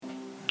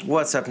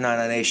What's up,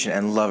 Nana Nation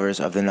and lovers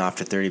of the Not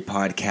for 30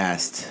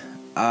 podcast?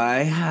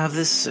 I have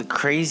this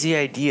crazy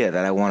idea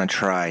that I want to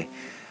try.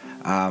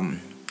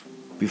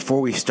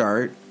 Before we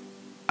start,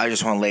 I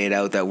just want to lay it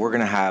out that we're going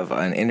to have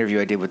an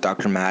interview I did with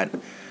Dr. Matt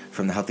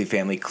from the Healthy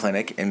Family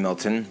Clinic in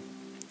Milton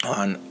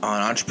on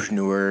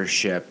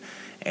entrepreneurship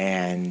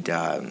and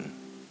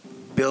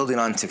building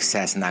on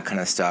success and that kind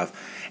of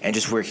stuff, and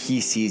just where he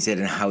sees it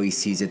and how he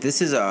sees it.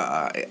 This is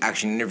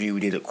actually an interview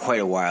we did quite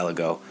a while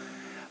ago.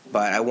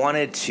 But I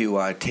wanted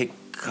to take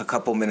a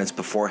couple minutes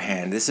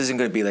beforehand. This isn't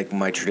going to be like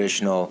my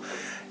traditional,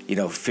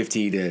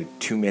 50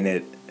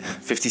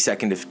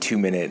 second to 2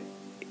 minute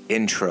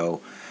intro.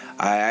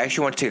 I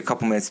actually want to take a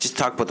couple minutes just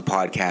to talk about the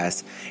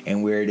podcast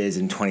and where it is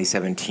in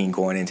 2017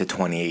 going into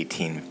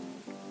 2018.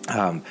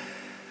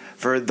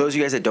 For those of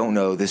you guys that don't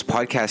know, this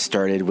podcast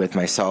started with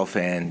myself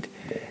and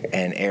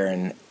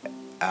Aaron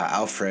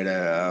Alfred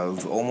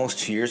almost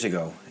 2 years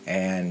ago.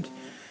 And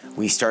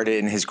we started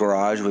in his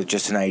garage with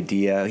just an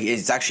idea.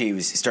 It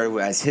started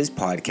as his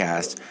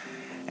podcast,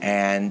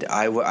 and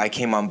I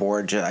came on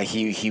board.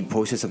 He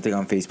posted something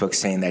on Facebook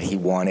saying that he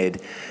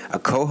wanted a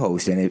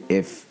co-host, and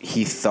if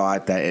he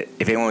thought that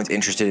if anyone was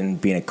interested in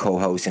being a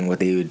co-host and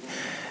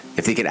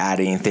if they could add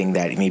anything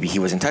that maybe he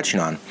wasn't touching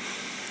on.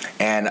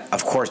 And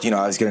of course,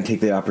 I was going to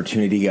take the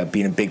opportunity of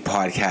being a big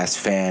podcast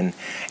fan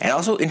and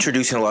also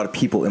introducing a lot of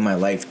people in my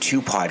life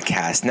to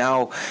podcasts.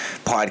 Now,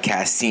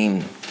 podcasts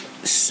seem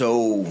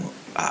so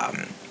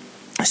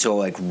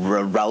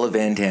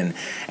relevant and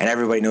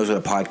everybody knows what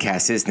a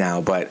podcast is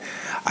now, but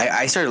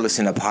I started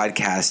listening to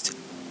podcasts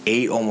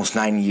almost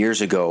 9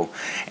 years ago,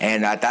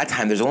 and at that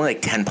time there's only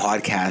 10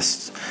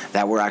 podcasts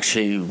that were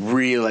actually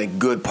really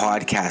good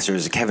podcasts. There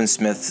was Kevin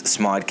Smith's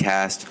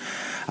Smodcast,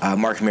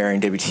 Mark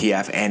Maron,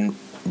 WTF, and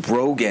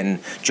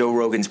Joe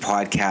Rogan's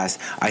podcast.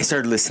 I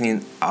started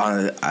listening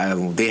on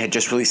they had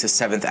just released a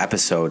 7th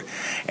episode,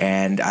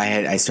 and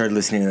I started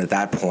listening at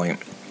that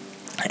point.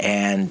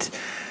 And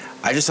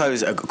I just thought it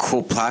was a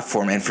cool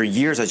platform. And for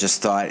years, I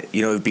just thought,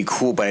 it would be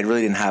cool, but I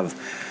really didn't have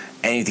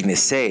anything to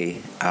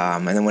say.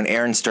 And then when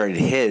Aaron started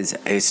this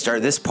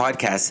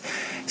podcast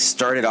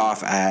started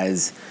off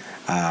as,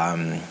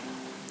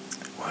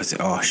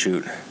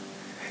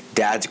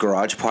 Dad's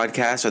Garage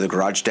Podcast, or the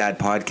Garage Dad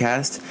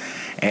Podcast.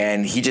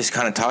 And he just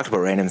kind of talked about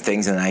random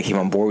things. And then I came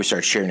on board. We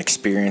started sharing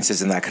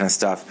experiences and that kind of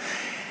stuff.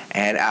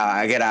 And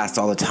I get asked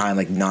all the time,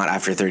 Not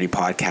After 30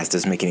 podcast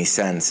doesn't make any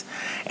sense.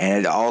 And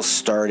it all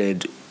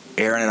started,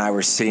 Aaron and I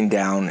were sitting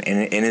down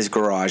in his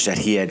garage that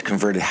he had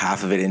converted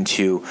half of it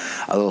into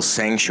a little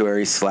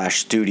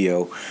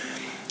sanctuary/studio.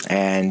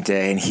 And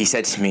he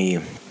said to me,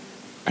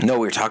 we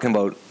were talking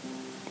about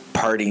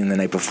partying the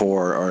night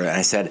before. And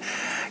I said,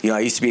 I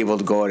used to be able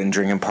to go out and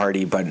drink and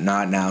party, but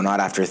not now, not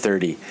after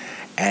 30.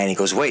 And he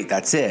goes, wait,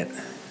 that's it.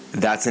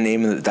 That's the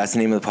name of the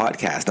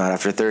podcast, Not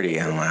After 30.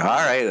 And I'm like, all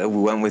right,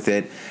 we went with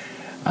it.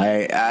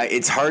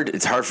 It's hard.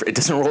 It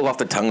doesn't roll off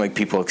the tongue like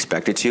people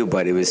expect it to,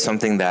 but it was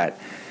something that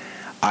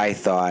I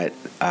thought,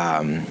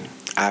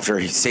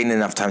 after saying it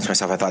enough times to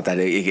myself, I thought that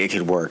it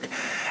could work.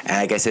 And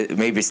I guess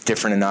maybe it's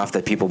different enough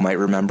that people might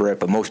remember it,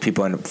 but most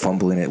people end up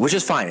fumbling it, which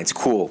is fine. It's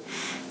cool.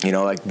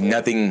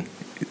 Nothing,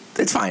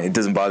 it's fine. It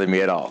doesn't bother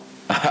me at all.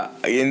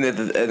 And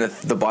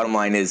the bottom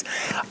line is,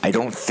 I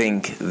don't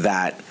think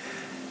that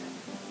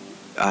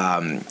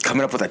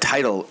coming up with a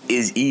title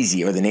is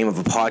easy, or the name of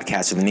a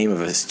podcast, or the name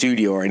of a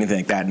studio, or anything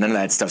like that. None of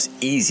that stuff's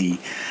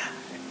easy,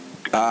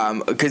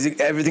 because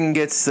everything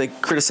gets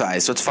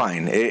criticized, so it's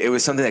fine. It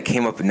was something that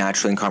came up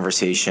naturally in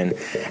conversation,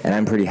 and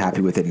I'm pretty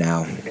happy with it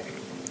now.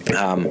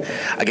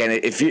 Again,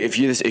 if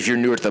you're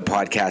newer to the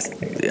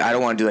podcast, I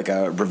don't want to do a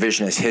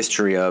revisionist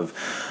history of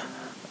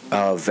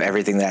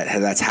everything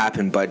that's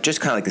happened, but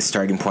just kind of the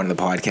starting point of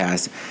the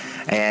podcast.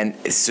 And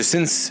so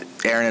since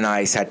Aaron and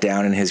I sat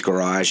down in his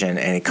garage and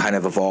it kind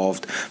of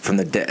evolved from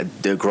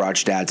the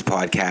Garage Dads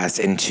podcast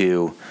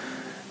into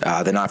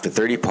the Not After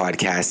 30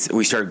 podcast,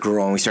 we started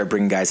growing. We started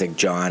bringing guys like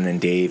John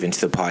and Dave into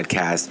the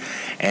podcast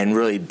and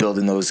really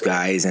building those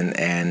guys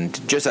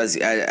and just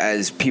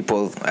as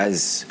people,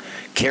 as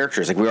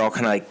characters. We were all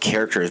kind of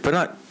characters, but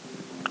not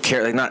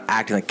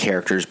acting like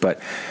characters,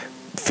 but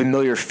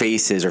familiar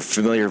faces or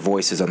familiar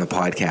voices on the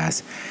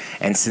podcast.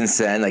 And since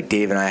then,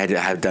 Dave and I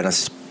have done a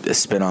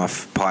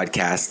spin-off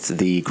podcast,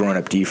 the Growing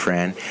Up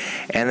D-Fran,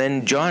 and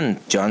then John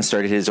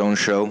started his own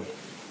show,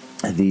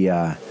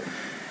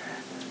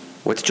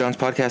 what's John's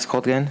podcast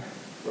called again?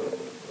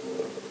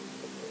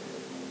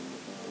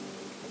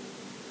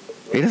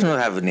 He doesn't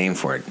really have a name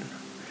for it.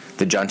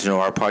 The John to Know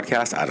Our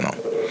podcast? I don't know.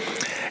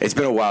 It's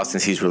been a while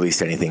since he's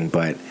released anything,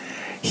 but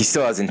he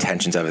still has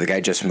intentions of it. The guy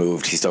just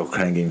moved. He's still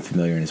kind of getting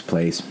familiar in his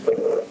place.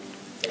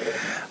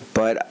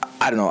 But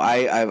I don't know.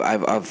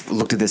 I've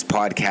looked at this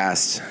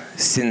podcast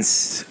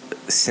since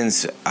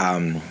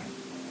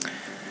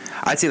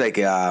I'd say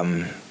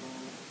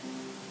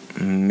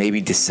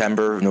maybe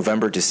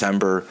November,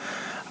 December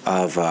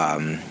of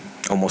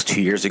almost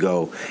 2 years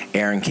ago.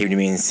 Aaron came to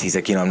me and he's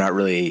like, I don't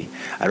really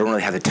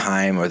have the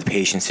time or the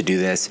patience to do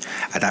this.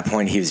 At that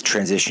point, he was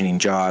transitioning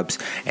jobs,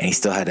 and he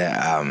still had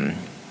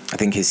I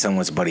think his son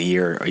was about a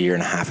year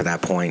and a half at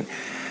that point.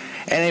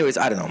 And anyways,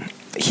 I don't know.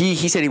 He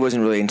said he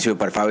wasn't really into it,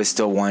 but if I was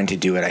still wanting to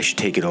do it, I should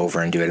take it over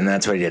and do it. And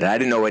that's what I did. I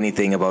didn't know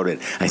anything about it.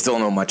 I still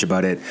don't know much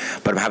about it,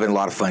 but I'm having a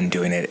lot of fun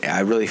doing it. I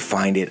really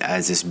find it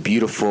as this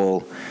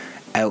beautiful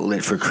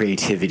outlet for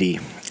creativity.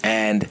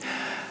 And,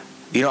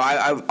 you know,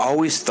 I've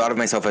always thought of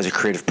myself as a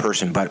creative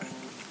person, but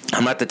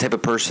I'm not the type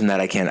of person that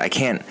I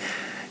can't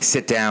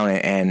sit down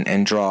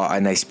and draw a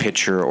nice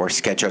picture or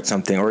sketch out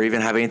something or even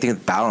have anything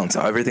with balance.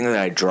 Everything that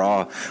I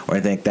draw or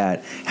anything like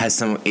that has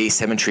some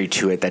asymmetry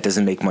to it that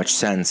doesn't make much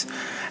sense.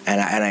 And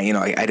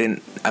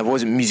I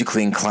wasn't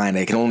musically inclined.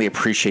 I can only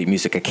appreciate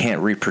music. I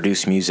can't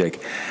reproduce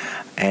music.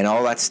 And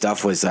all that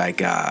stuff was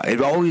like, it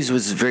always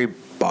was very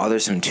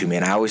bothersome to me.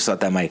 And I always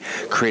thought that my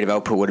creative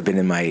output would have been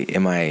in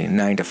my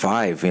 9 to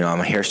 5. You know, I'm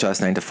a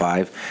hairstylist 9 to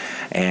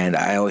 5. And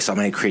I always thought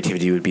my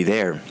creativity would be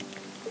there.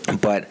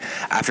 But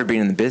after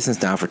being in the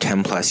business now for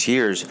 10 plus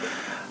years,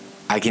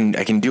 I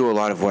can do a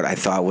lot of what I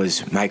thought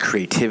was my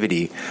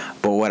creativity.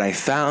 But what I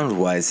found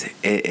was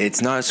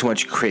it's not so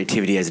much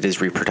creativity as it is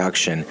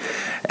reproduction.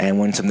 And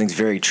when something's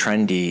very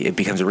trendy, it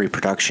becomes a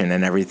reproduction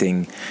and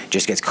everything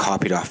just gets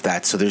copied off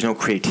that. So there's no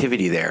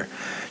creativity there.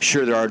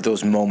 Sure, there are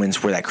those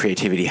moments where that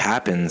creativity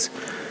happens,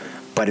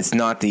 but it's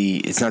not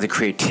the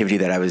creativity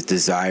that I was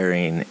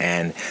desiring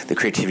and the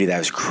creativity that I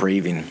was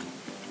craving.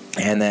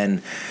 And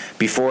then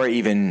before I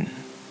even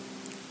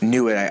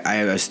knew it,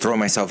 I was throwing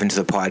myself into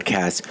the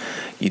podcast,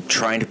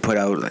 trying to put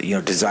out, you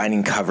know,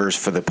 designing covers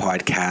for the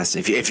podcast.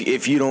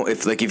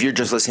 If you're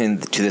just listening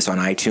to this on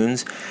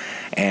iTunes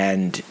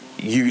and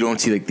you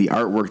don't see like the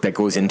artwork that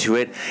goes into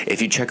it,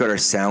 if you check out our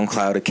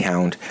SoundCloud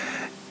account,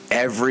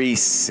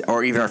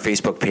 or even our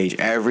Facebook page,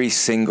 every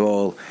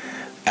single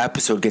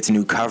episode gets a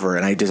new cover,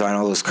 and I design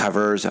all those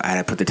covers and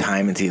I put the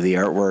time into the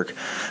artwork.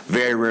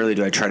 Very rarely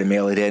do I try to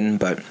mail it in,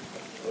 but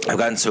I've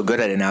gotten so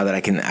good at it now that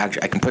I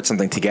can put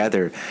something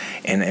together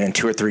in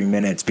 2 or 3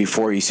 minutes.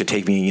 Before, it used to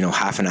take me, you know,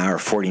 half an hour,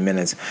 40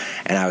 minutes,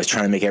 and I was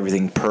trying to make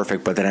everything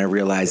perfect. But then I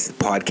realized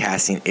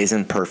podcasting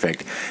isn't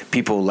perfect.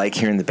 People like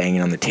hearing the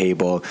banging on the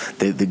table,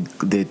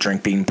 the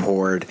drink being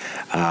poured,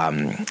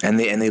 and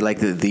they like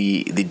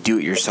the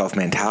do-it-yourself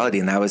mentality.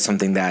 And that was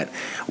something that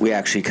we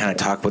actually kind of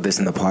talked about this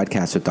in the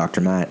podcast with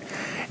Dr. Matt.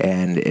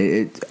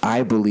 And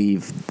I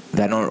believe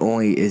that not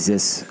only is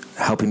this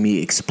helping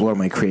me explore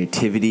my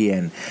creativity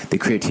and the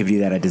creativity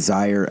that I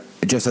desire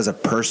just as a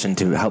person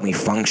to help me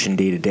function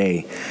day to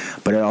day,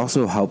 but it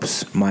also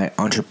helps my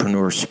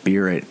entrepreneur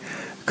spirit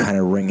kind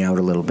of ring out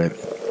a little bit.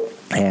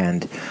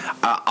 And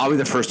I'll be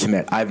the first to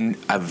admit,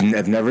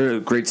 I've never a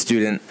great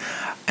student,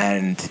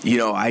 and you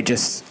know,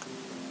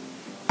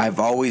 I've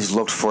always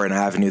looked for an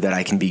avenue that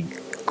I can be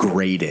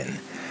great in,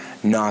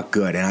 not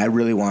good. And I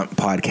really want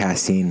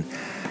podcasting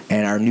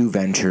and our new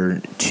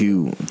venture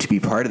to be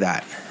part of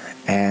that.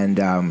 And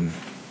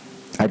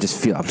I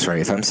just feel, I'm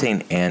sorry if I'm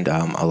saying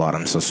a lot,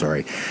 I'm so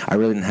sorry. I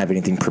really didn't have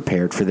anything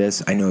prepared for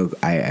this. I know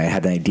I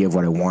had an idea of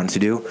what I wanted to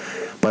do,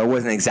 but I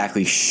wasn't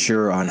exactly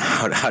sure on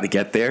how to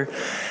get there.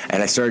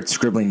 And I started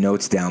scribbling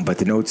notes down, but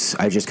the notes,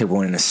 I just kept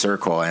going in a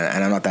circle.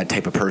 And I'm not that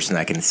type of person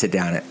that can sit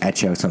down and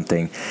etch out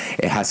something.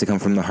 It has to come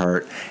from the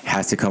heart. It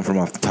has to come from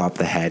off the top of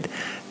the head.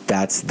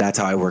 That's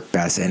how I work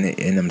best. And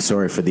I'm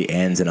sorry for the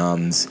ands and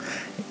ums,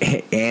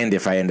 and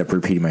if I end up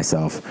repeating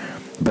myself.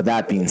 But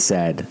that being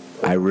said,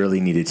 I really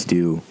needed to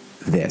do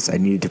this. I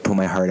needed to put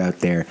my heart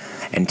out there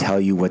and tell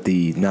you what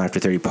the Not After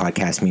 30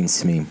 podcast means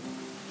to me.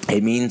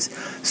 It means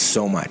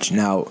so much.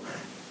 Now,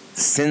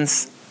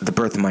 since the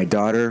birth of my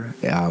daughter,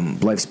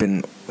 life's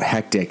been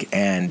hectic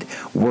and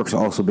work's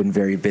also been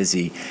very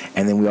busy.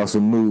 And then we also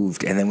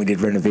moved, and then we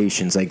did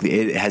renovations. Like,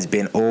 it has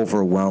been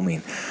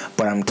overwhelming.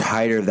 But I'm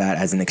tired of that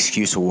as an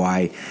excuse of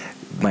why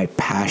my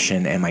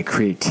passion and my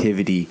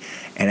creativity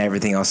and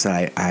everything else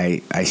that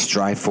I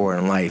strive for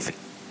in life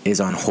is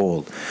on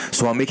hold.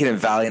 So I'm making a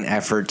valiant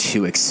effort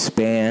to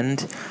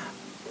expand,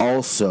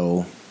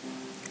 also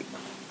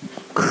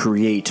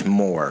create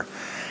more.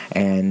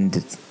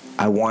 And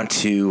I want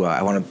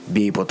to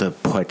be able to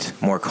put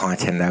more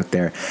content out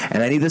there,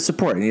 and I need the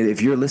support.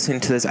 If you're listening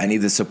to this, I need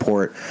the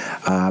support.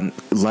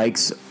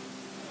 Likes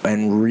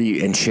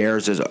and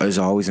shares is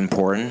always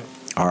important.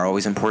 Are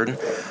always important.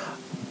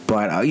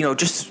 But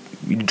just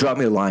drop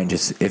me a line.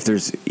 Just if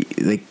there's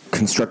like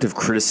constructive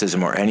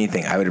criticism or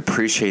anything, I would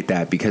appreciate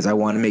that, because I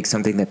want to make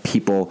something that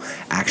people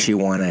actually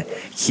want to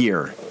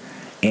hear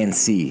and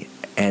see.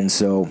 And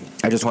so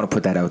I just want to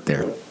put that out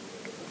there.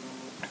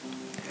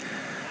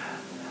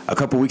 A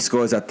couple weeks ago,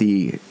 I was at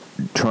the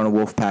Toronto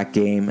Wolfpack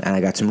game, and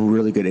I got some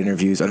really good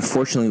interviews.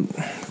 Unfortunately,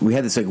 we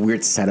had this like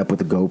weird setup with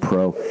the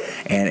GoPro,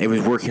 and it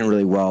was working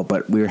really well,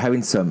 but we were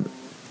having some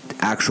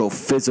actual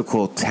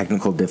physical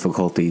technical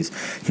difficulties,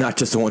 not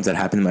just the ones that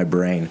happened in my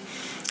brain.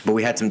 But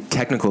we had some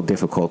technical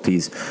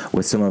difficulties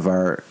with some of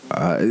our.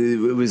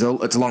 It's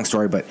a long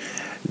story, but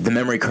the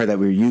memory card that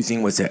we were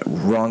using was a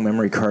wrong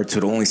memory card, so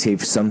it only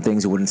saved some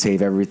things. It wouldn't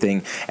save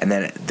everything, and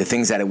then the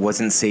things that it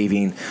wasn't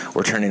saving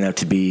were turning out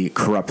to be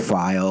corrupt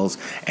files,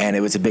 and it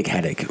was a big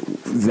headache.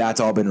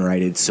 That's all been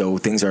righted, so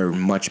things are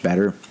much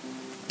better.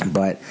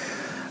 But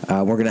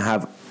we're gonna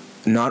have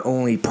not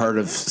only part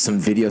of some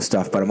video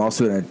stuff, but I'm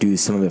also going to do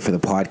some of it for the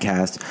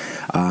podcast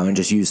and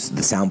just use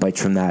the sound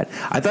bites from that.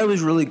 I thought it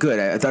was really good.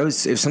 I thought it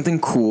was something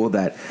cool,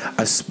 that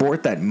a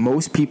sport that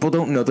most people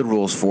don't know the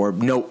rules for,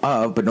 but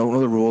don't know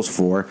the rules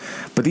for.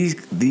 But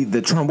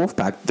the Toronto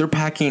Wolfpack, they're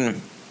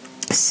packing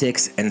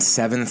 6,000 and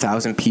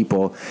 7,000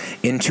 people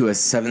into a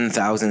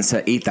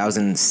 7,000,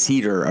 8,000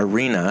 seater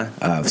arena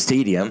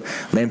stadium,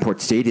 Landport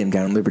Stadium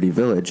down in Liberty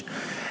Village,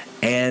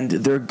 and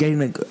they're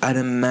getting an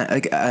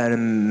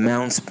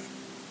immense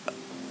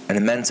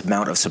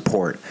amount of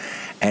support,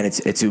 and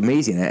it's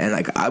amazing.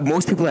 And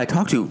most people that I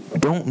talk to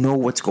don't know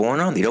what's going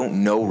on. They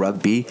don't know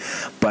rugby,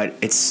 but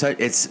it's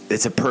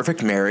a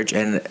perfect marriage,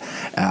 and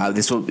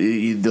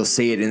they'll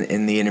say it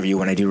in the interview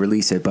when I do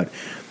release it, but.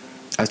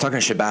 I was talking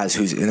to Shabazz,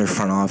 who's in their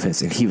front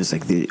office, and he was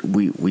like,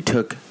 we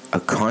took a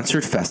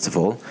concert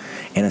festival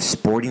and a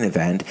sporting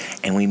event,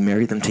 and we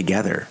married them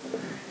together.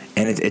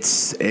 And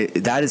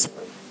that is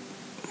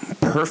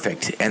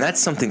perfect. And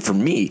that's something for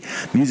me.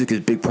 Music is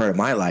a big part of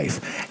my life,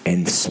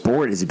 and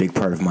sport is a big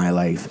part of my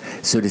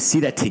life. So to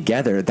see that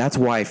together, that's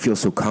why I feel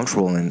so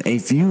comfortable. And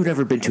if you've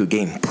ever been to a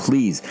game,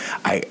 please,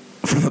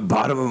 from the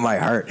bottom of my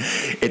heart,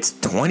 it's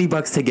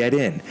 $20 to get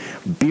in.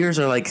 Beers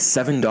are like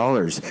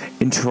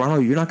 $7. In Toronto,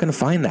 you're not going to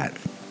find that.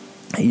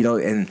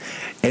 And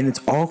it's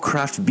all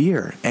craft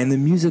beer, and the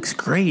music's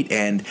great,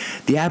 and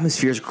the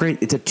atmosphere is great.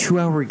 It's a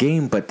 2-hour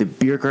game, but the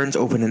beer gardens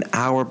open an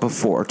hour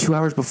before, or 2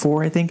 hours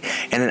before, I think,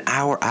 and an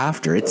hour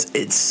after.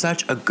 It's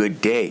such a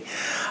good day,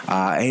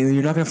 and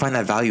you're not going to find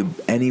that value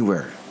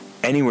anywhere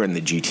in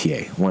the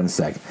GTA. One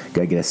sec,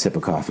 gotta get a sip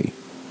of coffee.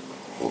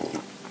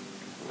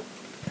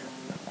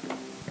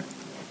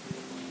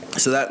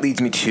 So that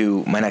leads me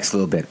to my next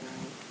little bit.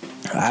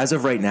 As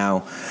of right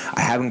now,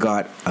 I haven't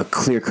got a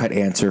clear-cut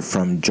answer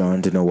from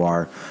John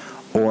DeNoir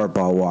or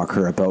Ball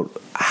Walker about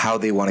how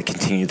they want to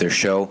continue their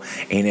show,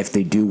 and if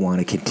they do want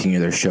to continue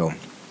their show.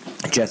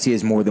 Jesse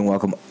is more than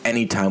welcome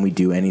anytime we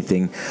do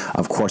anything.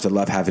 Of course, I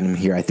love having him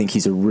here. I think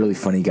he's a really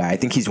funny guy. I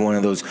think he's one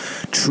of those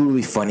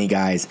truly funny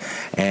guys.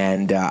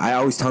 And I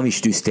always tell him he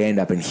should do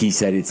stand-up, and he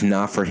said it's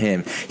not for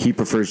him. He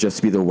prefers just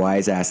to be the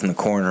wise ass in the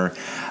corner.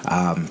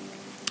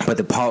 But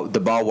the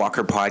Ball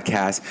Walker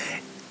podcast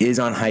is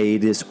on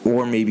hiatus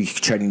or maybe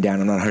shutting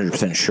down. I'm not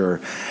 100% sure.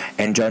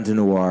 And John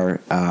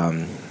DeNoir,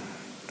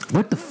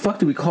 what the fuck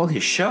do we call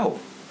his show?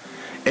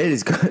 It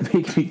is going to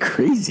make me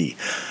crazy.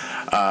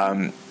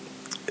 All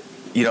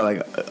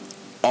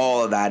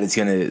of that is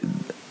going to,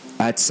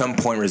 at some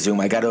point, resume.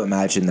 I got to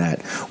imagine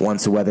that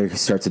once the weather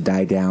starts to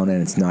die down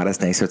and it's not as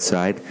nice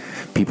outside,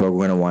 people are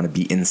going to want to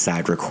be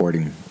inside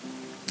recording.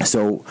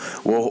 So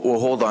we'll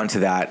hold on to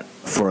that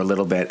for a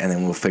little bit, and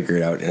then we'll figure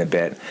it out in a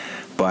bit.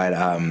 But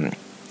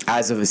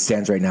as of it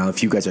stands right now,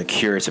 if you guys are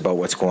curious about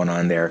what's going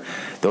on there,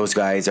 those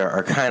guys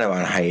are kind of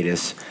on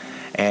hiatus,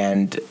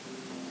 and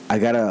I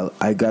gotta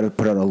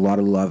put out a lot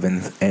of love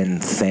and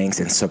thanks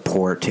and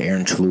support to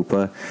Aaron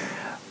Chalupa.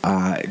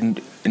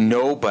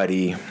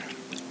 Nobody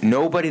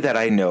that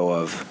I know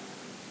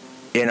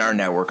of in our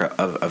network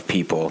of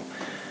people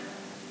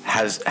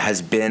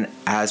has been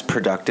as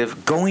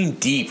productive. Going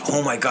deep.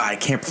 Oh my God, I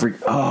can't freak.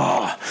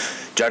 Oh,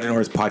 John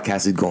DeNoir's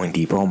podcast is Going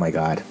Deep. Oh my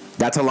God,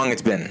 that's how long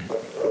it's been.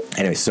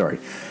 Anyway, sorry.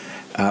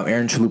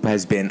 Aaron Chalupa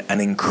has been an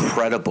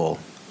incredible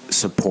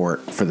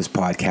support for this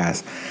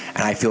podcast,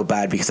 and I feel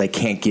bad because I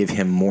can't give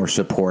him more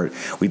support.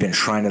 We've been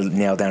trying to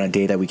nail down a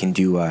day that we can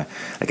do a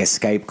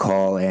Skype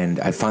call, and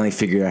I finally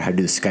figured out how to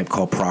do the Skype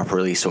call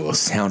properly so it'll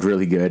sound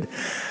really good.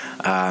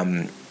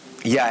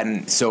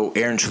 And so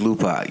Aaron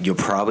Chalupa, you'll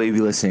probably be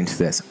listening to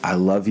this. I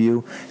love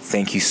you.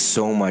 Thank you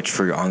so much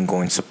for your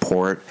ongoing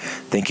support.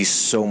 Thank you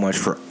so much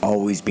for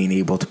always being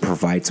able to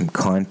provide some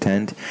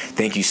content.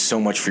 Thank you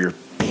so much for your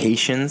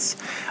patience.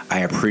 I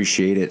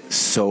appreciate it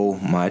so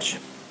much.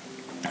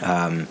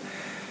 And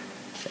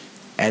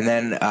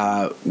then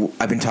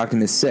I've been talking to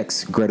Miss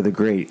Six, Greta the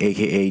Great,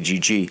 a.k.a.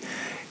 GG.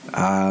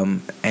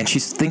 And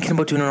she's thinking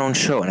about doing her own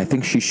show, and I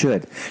think she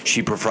should.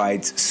 She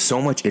provides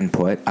so much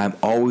input. I'm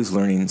always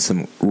learning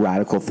some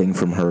radical thing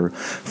from her,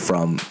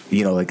 from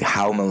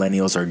how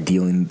millennials are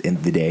dealing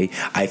in the day.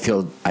 I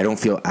don't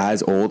feel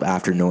as old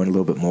after knowing a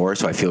little bit more,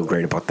 so I feel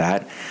great about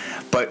that.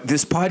 But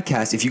this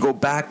podcast, if you go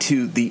back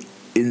to the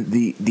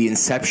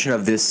inception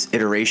of this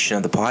iteration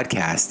of the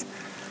podcast,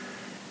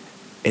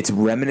 it's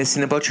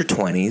reminiscing about your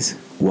 20s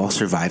while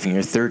surviving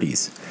your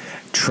 30s.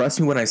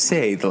 Trust me when I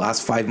say the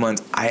last 5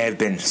 months I have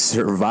been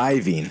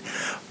surviving,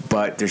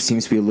 but there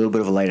seems to be a little bit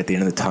of a light at the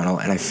end of the tunnel,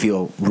 and I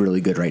feel really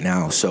good right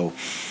now. So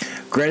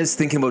Greta's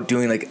thinking about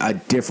doing a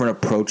different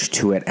approach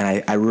to it,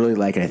 and I really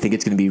like it. I think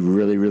it's going to be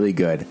really, really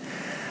good.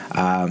 But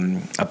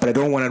I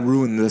don't want to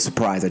ruin the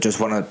surprise. I just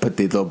want to put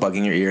the little bug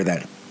in your ear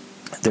that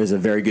there's a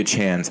very good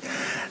chance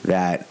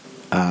that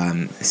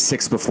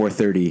 6 Before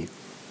 30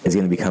 is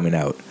going to be coming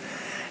out.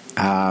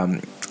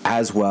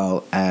 As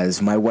well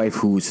as my wife,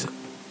 who's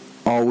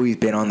always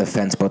been on the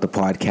fence about the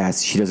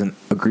podcast. She doesn't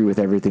agree with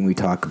everything we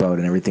talk about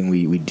and everything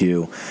we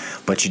do,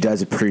 but she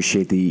does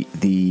appreciate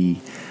the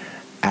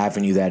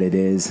avenue that it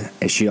is.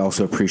 And she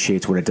also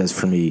appreciates what it does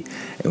for me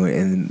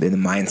in the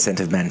mindset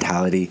of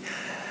mentality.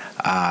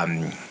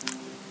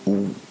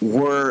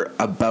 We're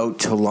about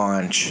to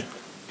launch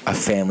a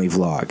family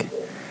vlog,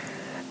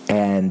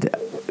 and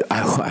I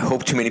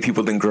hope too many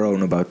people didn't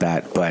groan about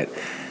that, but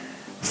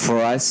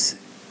for us,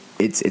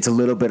 it's a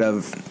little bit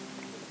of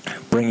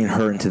bringing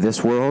her into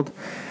this world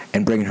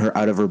and bringing her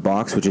out of her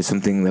box, which is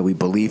something that we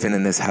believe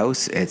in this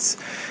house. It's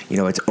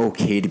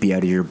okay to be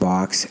out of your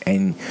box,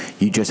 and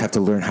you just have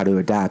to learn how to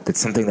adapt. It's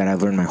something that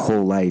I've learned my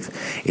whole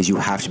life, is you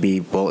have to be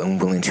able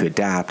and willing to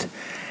adapt,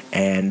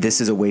 and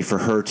this is a way for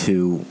her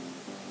to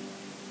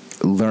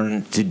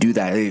learn to do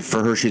that.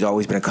 For her, she's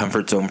always been a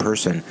comfort zone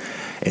person.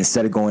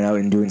 Instead of going out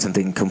and doing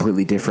something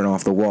completely different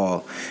off the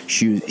wall,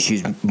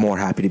 she's more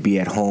happy to be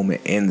at home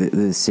in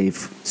the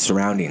safe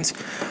surroundings.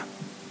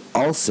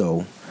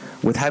 Also,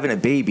 with having a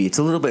baby, it's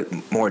a little bit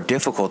more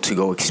difficult to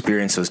go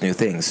experience those new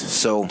things.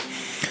 So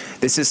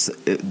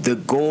the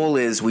goal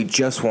is we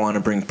just want to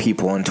bring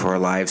people into our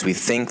lives. We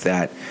think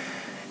that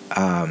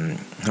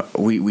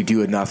we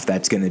do enough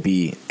that's going to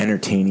be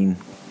entertaining.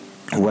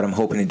 What I'm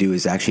hoping to do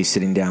is actually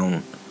sit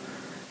down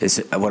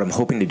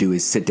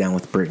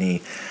with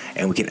Brittany,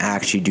 and we can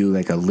actually do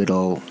like a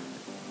little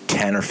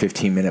 10 or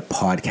 15 minute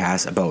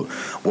podcast about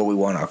what we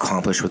want to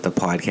accomplish with the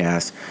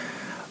podcast.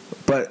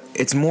 But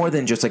it's more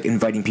than just like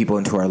inviting people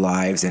into our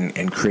lives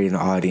and creating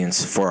an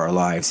audience for our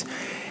lives.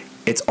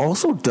 It's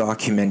also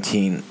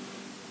documenting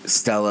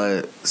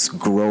Stella's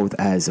growth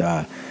as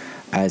a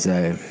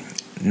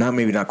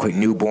not quite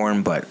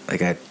newborn, but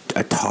like a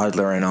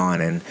toddler and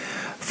on. And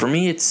for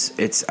me, I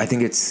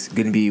think it's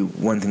going to be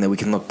one thing that we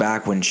can look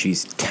back when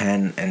she's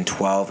 10 and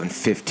 12 and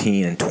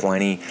 15 and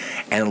 20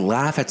 and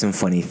laugh at some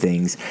funny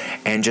things,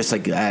 and just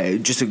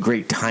a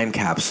great time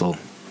capsule.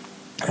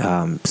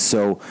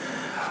 So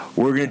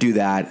we're going to do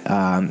that.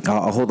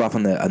 I'll hold off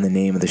on the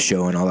name of the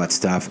show and all that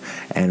stuff.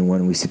 And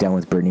when we sit down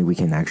with Brittany, we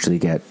can actually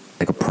get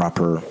like a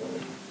proper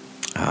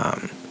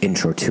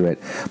intro to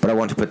it. But I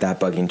want to put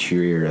that bug into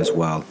your ear as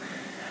well.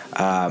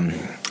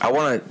 I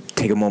want to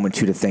take a moment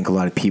too to thank a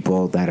lot of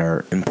people that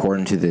are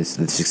important to the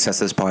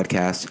success of this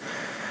podcast.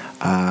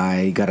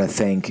 I got to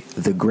thank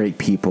the great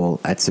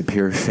people at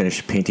Superior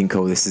Finish Painting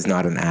Co. This is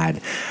not an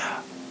ad.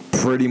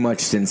 Pretty much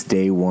since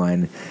day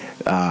one,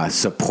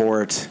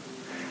 support,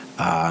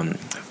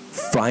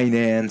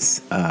 finance.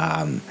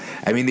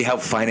 They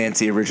helped finance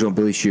the original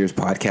Billy Shears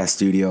podcast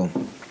studio.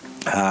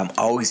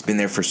 Always been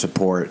there for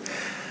support.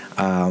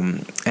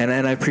 And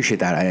I appreciate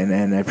that,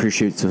 and I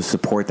appreciate the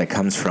support that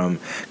comes from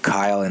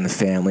Kyle and the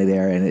family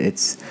there, and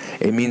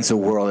it means the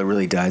world. It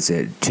really does.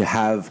 To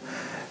have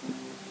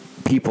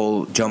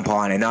people jump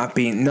on and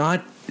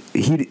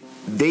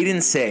they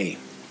didn't say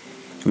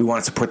we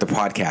want to support the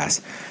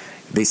podcast.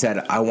 They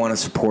said, I want to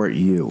support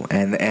you,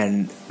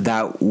 and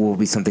that will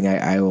be something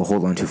I will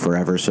hold on to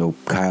forever. So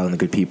Kyle and the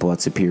good people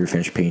at Superior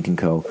Finish Painting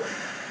Co.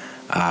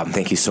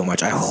 Thank you so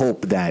much. I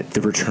hope that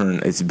the return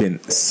has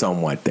been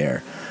somewhat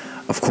there.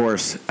 Of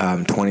course,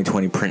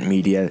 2020 Print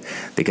Media,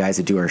 the guys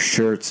that do our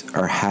shirts,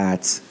 our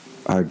hats,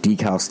 our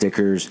decal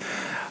stickers,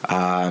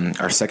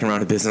 our second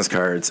round of business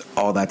cards,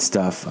 all that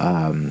stuff.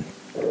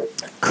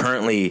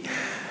 Currently,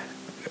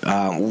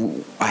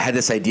 I had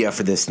this idea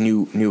for this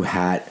new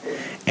hat,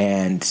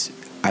 and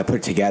I put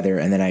it together,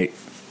 and then I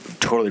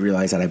totally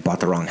realized that I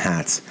bought the wrong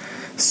hats.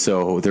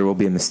 So there will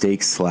be a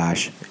mistake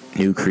 /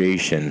 new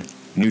creation,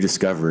 new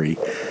discovery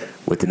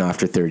with the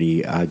After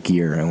 30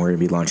 gear, and we're going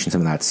to be launching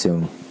some of that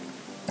soon.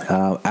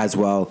 As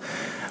well,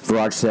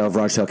 Virage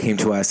Sale came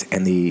to us,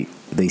 and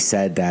they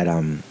said that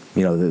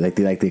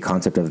they like the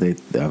concept of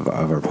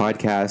our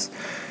podcast.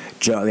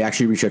 They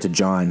actually reached out to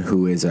John,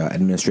 who is an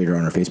administrator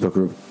on our Facebook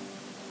group.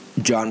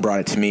 John brought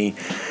it to me,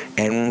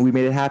 and we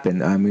made it happen.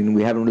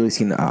 We haven't really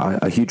seen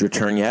a huge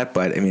return yet,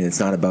 but it's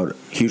not about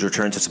huge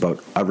returns; it's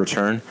about a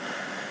return.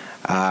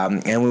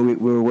 And we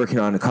were working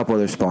on a couple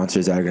other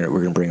sponsors that we're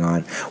going to bring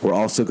on. We're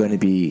also going to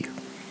be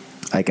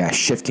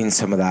shifting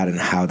some of that and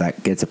how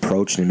that gets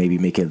approached, and maybe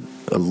make it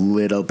a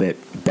little bit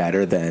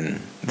better than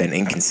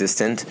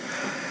inconsistent.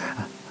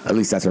 At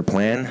least that's our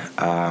plan.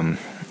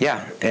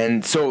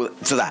 And so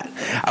that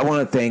I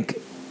want to thank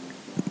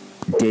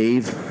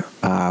Dave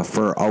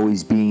for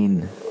always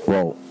being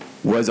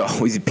was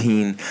always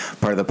being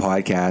part of the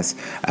podcast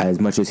as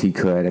much as he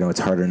could. I know it's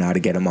harder now to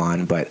get him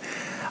on, but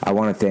I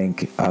want to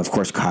thank, of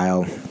course,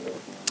 Kyle.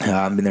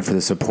 Been there for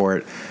the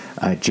support.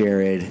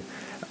 Jared.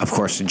 Of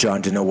course,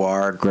 John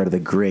DeNoir, Greta the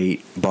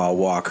Great, Ball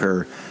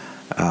Walker,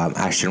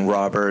 Ashton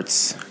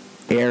Roberts,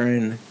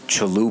 Aaron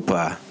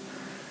Chalupa,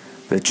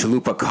 the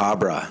Chalupa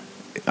Cabra,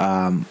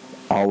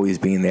 always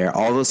being there.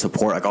 All the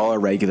support, like all our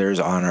regulars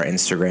on our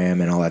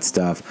Instagram and all that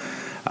stuff.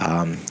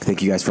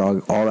 Thank you guys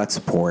for all that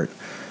support.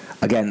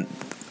 Again,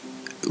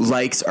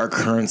 likes are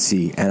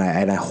currency, and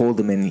I hold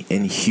them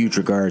in huge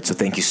regard. So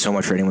thank you so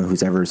much for anyone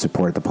who's ever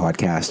supported the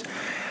podcast.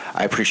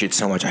 I appreciate it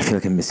so much. I feel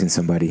like I'm missing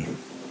somebody.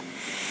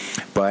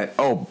 But,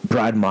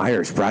 Brad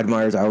Myers.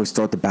 I always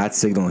throw out the bat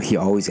signal. He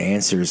always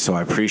answers, so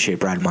I appreciate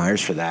Brad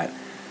Myers for that.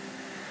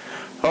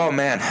 Oh,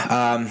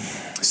 man.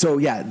 So,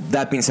 yeah,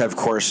 that being said, of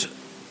course,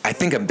 I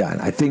think I'm done.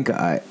 I think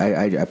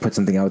I put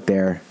something out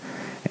there,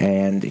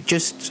 and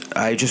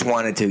I just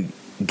wanted to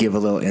give a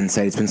little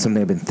insight. It's been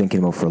something I've been thinking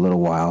about for a little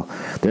while.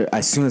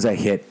 As soon as I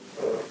hit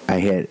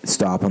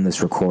stop on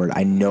this record,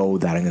 I know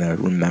that I'm going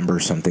to remember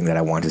something that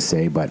I want to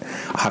say, but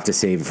I'll have to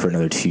save it for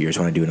another 2 years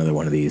when I do another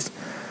one of these.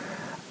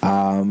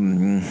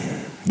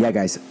 Yeah,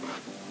 guys,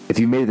 if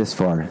you made it this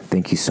far,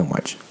 thank you so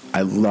much.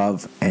 I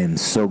love and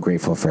so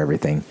grateful for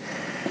everything.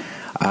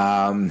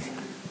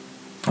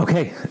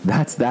 Okay,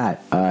 that's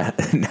that.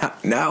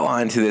 Now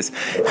on to this.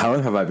 How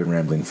long have I been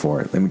rambling for?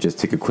 Let me just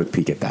take a quick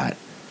peek at that.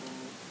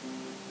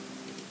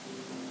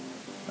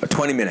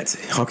 20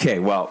 minutes. Okay,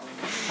 well,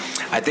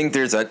 I think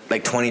there's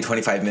like 20,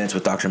 25 minutes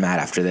with Dr. Matt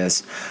after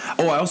this.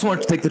 Oh, I also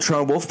want to thank the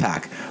Toronto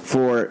Wolfpack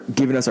for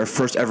giving us our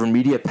first ever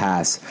media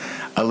pass,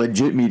 a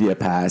legit media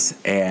pass,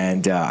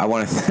 and I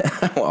want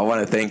to I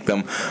want to thank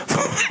them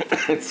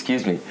for,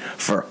 excuse me,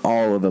 for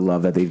all of the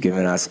love that they've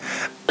given us.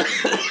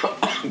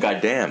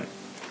 God damn.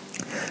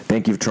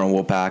 Thank you,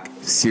 Toronto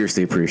Wolfpack.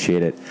 Seriously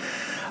appreciate it.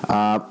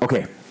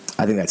 Okay,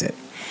 I think that's it.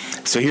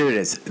 So here it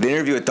is, the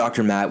interview with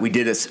Dr. Matt. We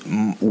did this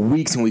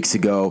weeks and weeks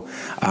ago,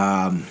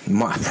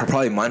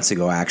 probably months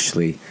ago,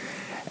 actually.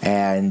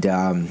 And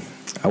I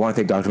want to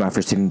thank Dr. Matt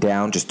for sitting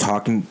down, just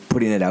talking,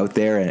 putting it out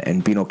there,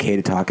 and being okay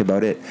to talk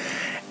about it.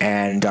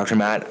 And Dr.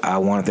 Matt, I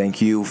want to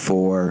thank you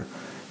for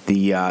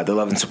the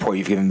love and support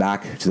you've given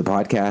back to the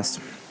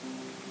podcast,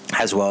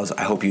 as well as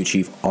I hope you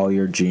achieve all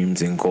your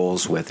dreams and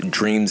goals with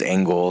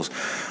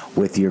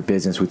your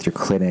business, with your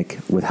clinic,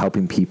 with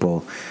helping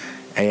people.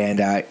 And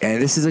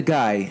this is a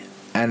guy,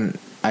 and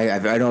I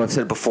know I've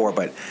said it before,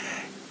 but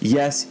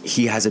yes,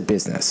 he has a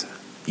business.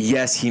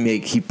 Yes,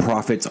 he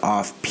profits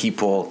off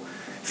people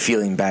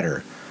feeling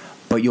better.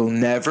 But you'll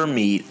never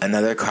meet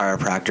another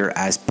chiropractor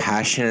as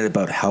passionate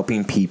about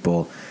helping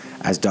people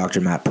as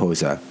Dr. Matt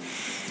Posa.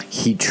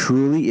 He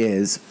truly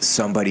is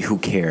somebody who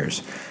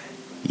cares.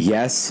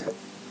 Yes,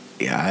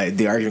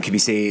 the argument can be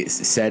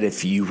said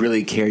if you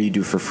really care, you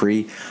do it for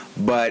free,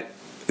 but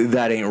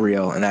that ain't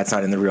real, and that's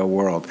not in the real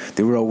world.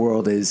 The real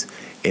world is,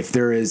 if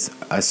there is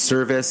a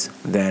service,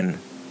 then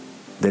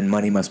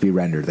money must be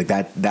rendered. Like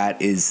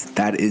that is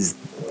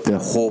the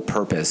whole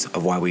purpose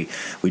of why we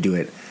do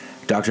it.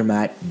 Dr.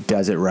 Matt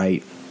does it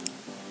right.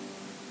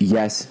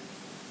 Yes,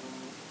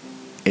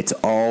 it's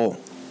all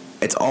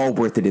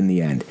worth it in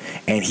the end,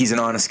 and he's an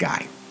honest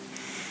guy.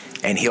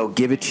 And he'll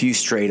give it to you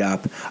straight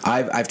up.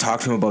 I've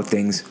talked to him about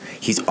things.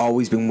 He's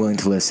always been willing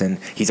to listen.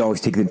 He's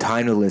always taken the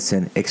time to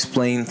listen,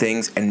 explain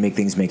things, and make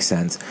things make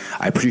sense.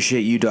 I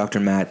appreciate you, Dr.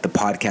 Matt. The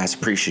podcast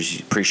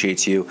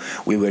appreciates you.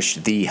 We wish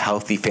the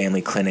Healthy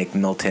Family Clinic,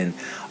 Milton,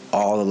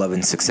 all the love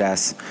and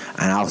success.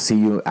 And I'll see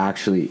you,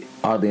 actually,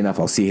 oddly enough,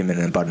 I'll see him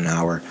in about an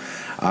hour.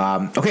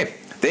 Okay.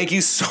 Thank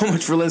you so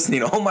much for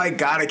listening. Oh, my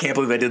God, I can't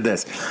believe I did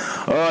this.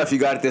 Oh, if you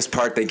got it this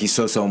part, thank you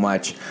so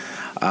much.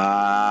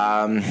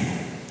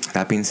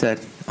 That being said,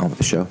 on with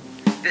the show.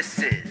 This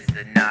is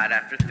the Not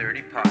After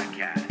 30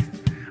 podcast,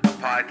 a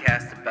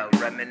podcast about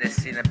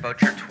reminiscing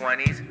about your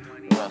 20s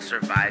while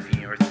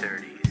surviving your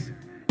 30s.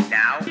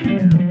 Now,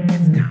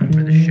 it's time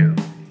for the show.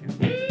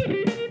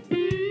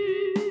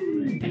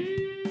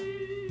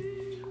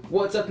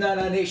 What's up, Not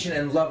Nation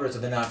and lovers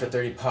of the Not After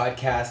 30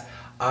 podcast?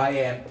 I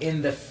am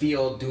in the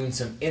field doing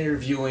some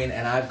interviewing,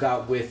 and I've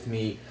got with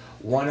me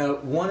one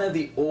of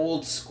the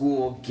old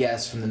school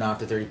guests from the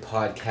Not After 30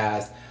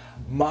 podcast,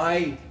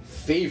 my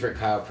favorite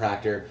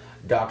chiropractor,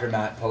 Dr.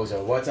 Matt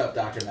Posa. What's up,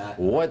 Dr. Matt?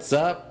 What's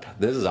up?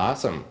 This is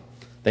awesome.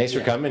 Thanks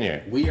for coming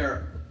here. We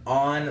are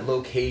on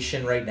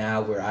location right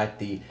now. We're at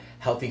the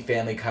Healthy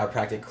Family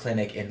Chiropractic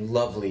Clinic in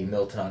lovely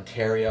Milton,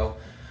 Ontario.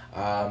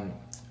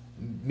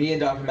 Me and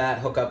Dr. Matt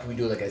hook up. We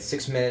do like a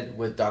 6-minute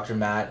with Dr.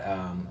 Matt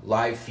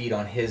live feed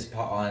on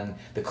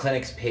the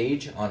clinic's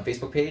page, on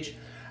Facebook page.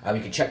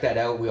 You can check that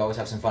out. We always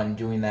have some fun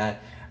doing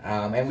that.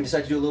 And we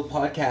decided to do a little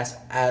podcast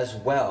as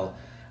well.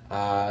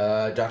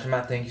 Dr.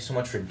 Matt, thank you so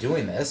much for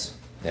doing this.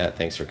 Yeah,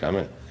 thanks for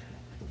coming.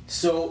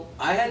 So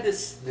I had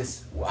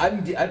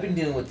I've been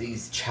dealing with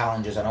these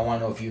challenges. I don't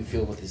want to know if you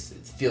feel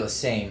the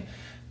same,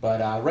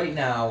 but right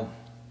now,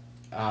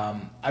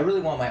 I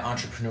really want my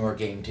entrepreneur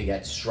game to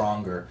get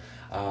stronger.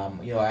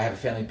 I have a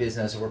family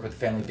business. I work with a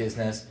family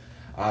business.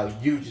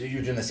 You're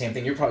doing the same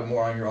thing. You're probably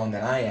more on your own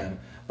than I am.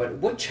 But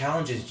what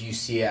challenges do you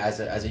see as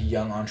a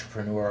young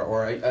entrepreneur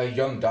or a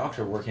young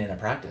doctor working in a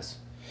practice?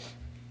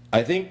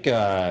 I think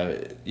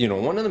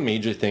one of the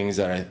major things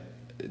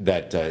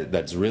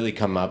that's really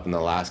come up in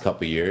the last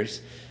couple of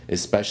years,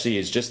 especially,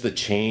 is just the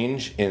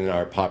change in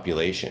our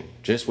population,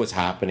 just what's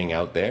happening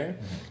out there,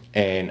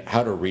 and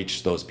how to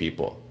reach those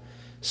people.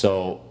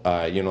 So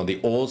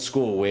the old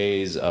school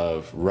ways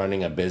of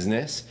running a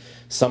business,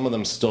 some of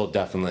them still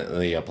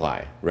definitely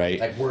apply, right?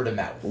 Like word of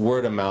mouth.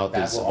 Word of mouth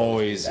is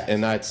always,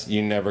 and that's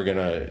you're never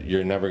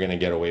gonna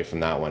get away from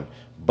that one.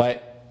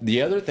 But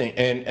the other thing,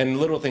 and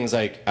little things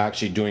like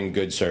actually doing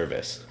good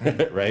service,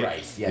 right?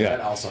 Right. Yeah,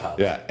 that also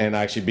helps. Yeah, and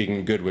actually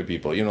being good with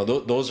people.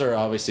 Those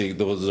are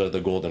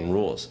the golden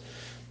rules.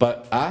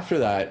 But after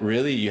that,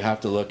 really, you have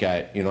to look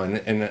at,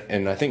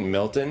 and I think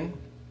Milton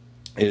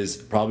is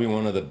probably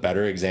one of the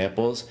better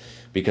examples,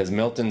 because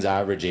Milton's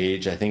average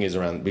age, I think, is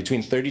around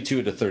between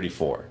 32 to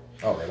 34.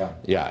 Oh, right on.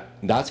 Yeah,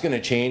 that's going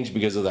to change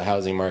because of the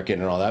housing market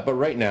and all that. But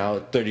right now,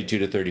 32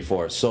 to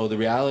 34. So the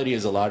reality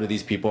is a lot of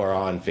these people are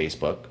on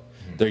Facebook.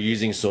 They're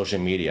using social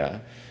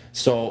media.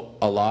 So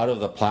a lot of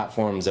the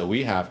platforms that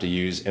we have to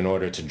use in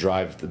order to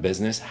drive the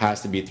business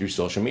has to be through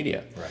social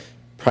media. Right.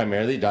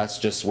 Primarily, that's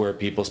just where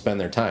people spend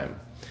their time.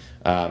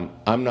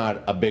 I'm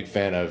not a big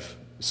fan of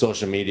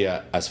social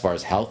media as far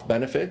as health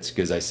benefits,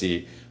 because I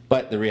see,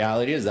 but the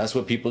reality is that's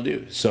what people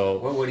do. So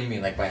What do you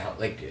mean, like by how?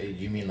 Like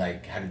you mean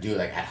like how to do it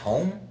like at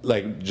home?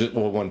 like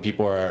well, when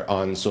people are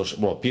on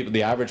social,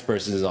 the average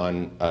person is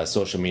on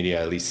social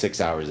media at least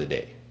 6 hours a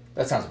day.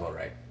 That sounds about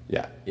right.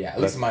 Yeah. Yeah,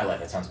 at least in my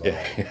life, that sounds about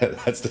right. Yeah,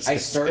 that's the I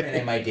started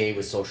in my day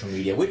with social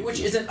media, which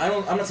isn't.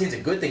 I'm not saying it's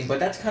a good thing, but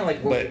that's kind of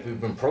like what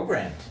we've been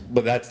programmed.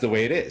 But that's the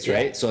way it is,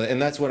 right? So,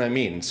 and that's what I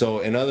mean.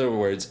 So, in other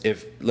words,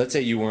 if let's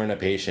say you weren't a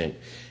patient,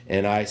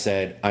 and I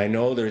said, I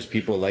know there's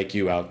people like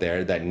you out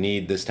there that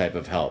need this type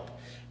of help.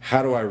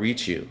 How do I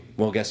reach you?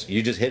 Well, guess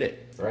you just hit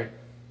it. Right.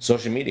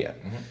 Social media.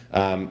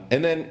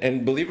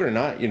 And believe it or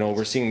not,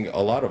 we're seeing a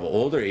lot of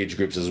older age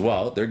groups as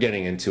well. They're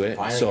getting into it.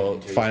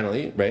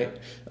 Finally, right?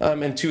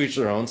 And to each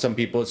their own. Some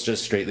people it's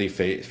just straightly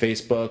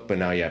Facebook, but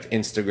now you have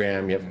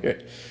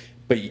Instagram.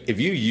 But if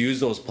you use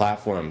those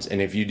platforms,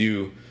 and if you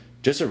do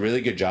just a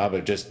really good job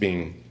of just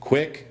being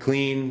quick,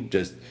 clean,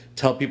 just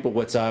tell people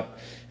what's up,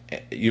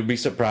 you'll be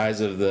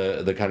surprised of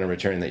the kind of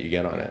return that you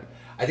get on it.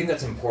 I think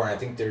that's important. I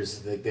think there's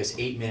this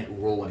 8-minute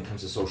rule when it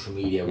comes to social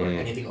media, where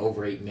anything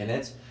over 8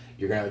 minutes,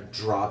 you're gonna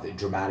drop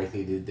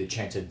dramatically the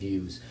chance of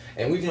views.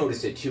 And we've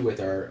noticed it too with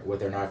our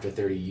Not After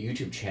 30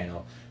 YouTube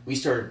channel. We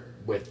started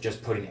with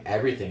just putting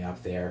everything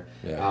up there.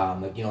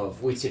 Yeah.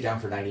 If we sit down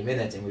for 90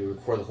 minutes and we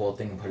record the whole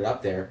thing and put it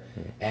up there,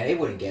 and it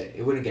wouldn't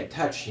get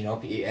touched.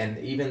 And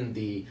even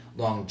the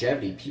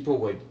longevity, people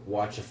would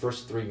watch the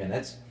first 3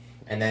 minutes,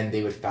 and then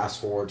they would fast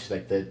forward to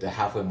like the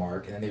halfway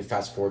mark, and then they would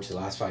fast forward to the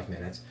last 5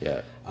 minutes.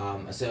 Yeah.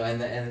 So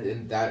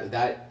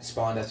that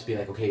spawned us to be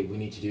like, okay, we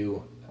need to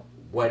do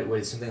what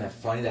is something that's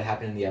funny that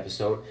happened in the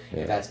episode. Yeah.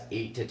 If that's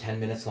 8 to 10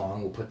 minutes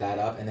long, we'll put that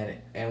up, and then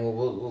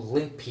we'll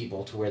link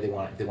people to where they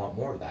want, if they want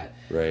more of that.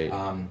 Right.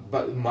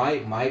 But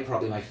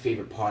probably my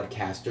favorite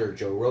podcaster,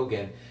 Joe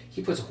Rogan,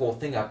 he puts a whole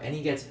thing up, and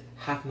he gets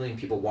 500,000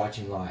 people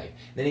watching live.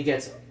 Then he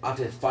gets up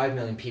to 5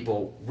 million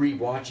people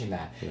re-watching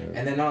that. Yeah.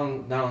 And then not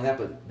only that,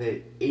 but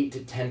the 8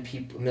 to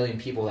 10 million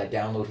people that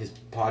download his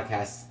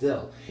podcast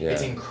still. Yeah.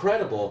 It's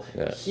incredible.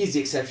 Yeah. He's the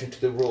exception to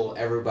the rule.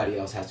 Everybody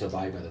else has to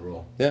abide by the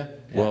rule. Yeah.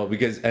 Well,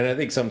 and I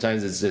think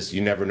sometimes it's just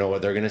you never know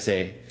what they're going to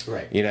say.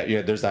 Right.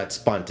 There's that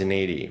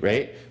spontaneity,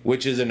 right?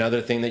 Which is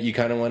another thing that you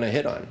kind of want to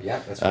hit on.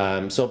 Yeah, that's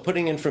right. So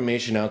putting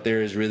information out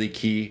there is really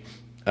key.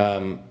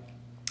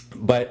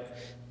 But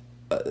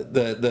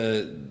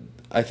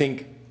I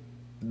think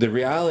the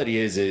reality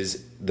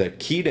is the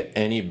key to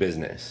any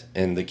business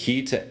and the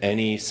key to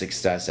any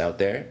success out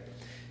there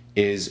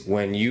is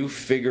when you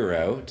figure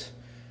out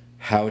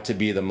how to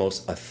be the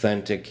most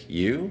authentic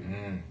you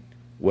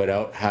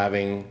without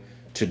having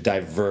to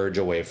diverge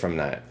away from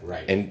that.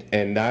 Right.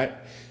 And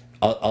that,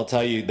 I'll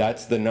tell you,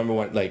 that's the number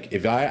one. Like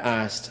if I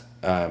asked,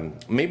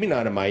 maybe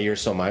not in my year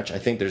so much, I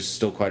think there's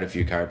still quite a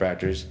few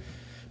chiropractors,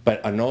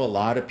 but I know a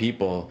lot of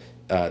people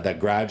that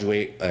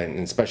graduate, and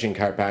especially in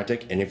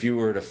chiropractic, and if you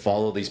were to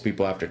follow these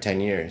people after 10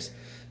 years,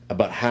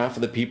 about half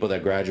of the people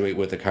that graduate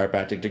with a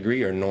chiropractic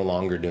degree are no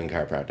longer doing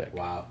chiropractic.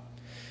 Wow.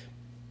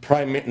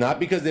 Not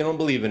because they don't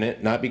believe in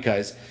it,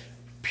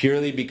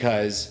 purely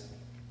because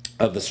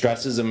of the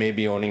stresses of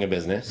maybe owning a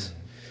business.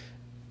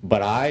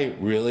 But I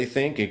really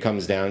think it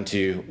comes down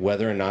to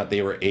whether or not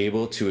they were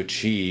able to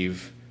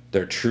achieve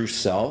their true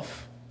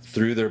self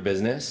through their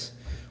business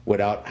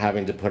without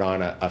having to put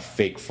on a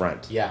fake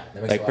front. Yeah,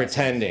 that makes like a lot of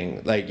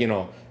pretending, like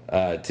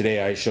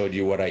today I showed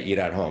you what I eat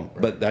at home,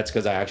 but that's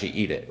because I actually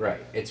eat it. Right,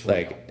 it's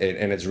like real.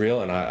 And it's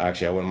real, and I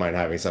wouldn't mind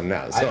having some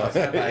now. So I know, it's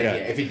not a bad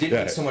idea. If it didn't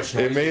make so much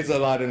noise, it makes a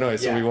lot of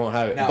noise, so we won't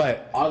have it. Now,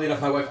 but oddly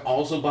enough, my wife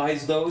also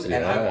buys those, and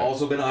I've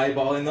also been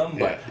eyeballing them.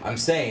 But I'm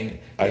saying,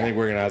 I think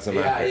we're gonna have some.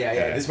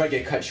 Yeah. This might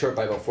get cut short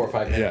by about 4 or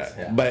 5 minutes.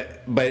 Yeah.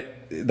 But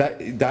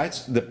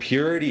that's the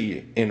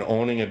purity in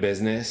owning a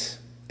business,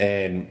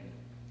 and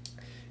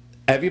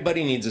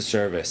everybody needs a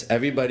service.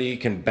 Everybody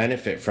can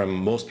benefit from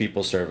most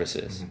people's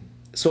services. Mm-hmm.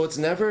 So it's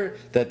never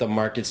that the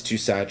market's too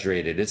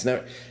saturated. It's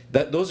never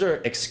that those are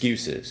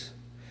excuses.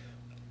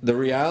 The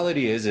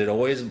reality is it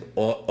always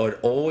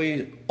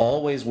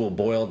will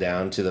boil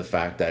down to the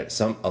fact that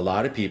a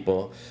lot of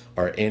people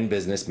are in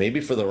business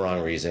maybe for the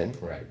wrong reason.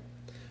 Right.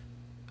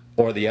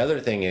 Or the other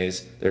thing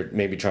is they're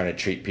maybe trying to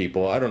treat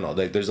people. I don't know.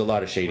 There's a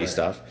lot of shady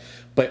stuff.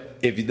 But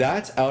if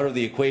that's out of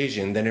the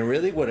equation, then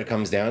what it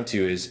comes down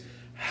to is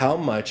how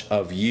much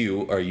of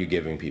you are you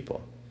giving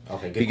people?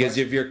 Okay, good because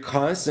question. If you're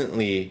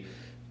constantly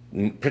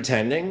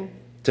pretending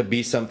to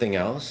be something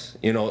else,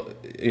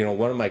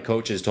 one of my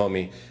coaches told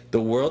me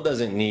the world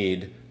doesn't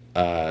need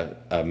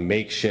a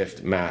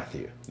makeshift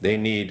Matthew. They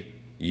need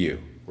you.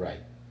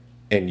 Right.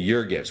 And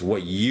your gifts,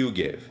 what you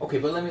give. Okay,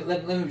 but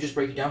let me just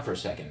break it down for a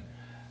second.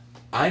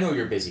 I know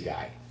you're a busy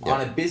guy. Yeah.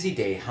 On a busy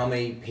day, how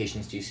many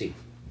patients do you see?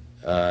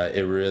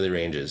 It really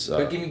ranges.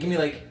 But give me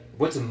like,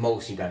 what's the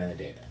most you've done in a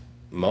day then?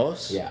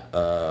 Most? Yeah.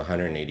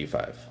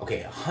 185.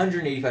 Okay,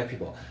 185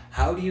 people.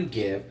 How do you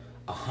give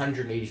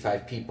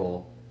 185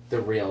 people the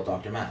real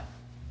Dr. Matt?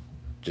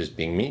 Just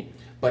being me.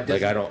 But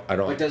like I don't.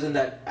 But doesn't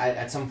that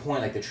at some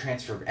point, like the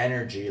transfer of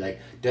energy, like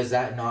does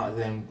that not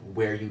then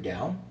wear you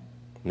down?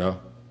 No.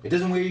 It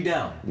doesn't wear you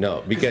down.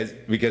 No, because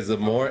the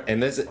more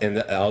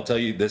I'll tell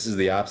you, this is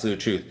the absolute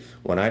truth.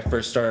 When I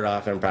first started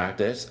off in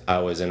practice, I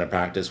was in a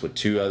practice with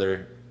 2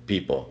 other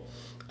people.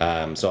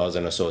 So I was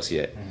an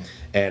associate,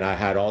 and I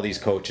had all these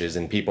coaches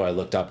and people I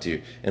looked up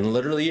to, and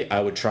literally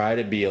I would try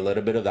to be a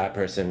little bit of that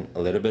person,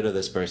 a little bit of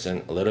this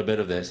person, a little bit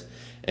of this,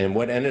 and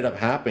what ended up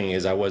happening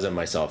is I wasn't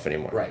myself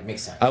anymore. Right,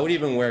 makes sense. I would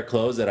even wear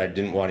clothes that I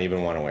didn't want to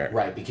wear.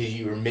 Right, because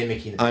you were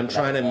mimicking. I'm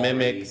trying to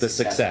mimic the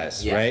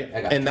success, yeah, right?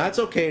 And that's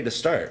okay to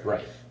start.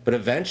 Right. But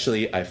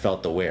eventually, I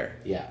felt the wear.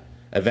 Yeah.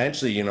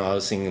 Eventually, I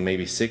was seeing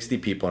maybe 60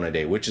 people in a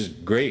day, which is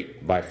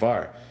great by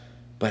far,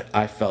 but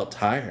I felt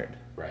tired.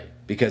 Right.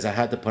 Because I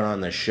had to put on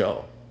this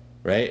show,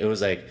 right? It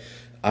was like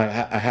I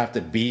have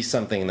to be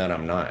something that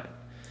I'm not.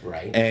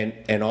 Right.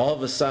 And all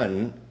of a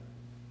sudden,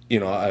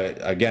 I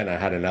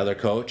had another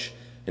coach,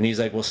 and he's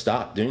like, "Well,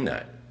 stop doing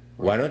that.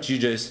 Right. Why don't you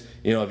just,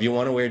 if you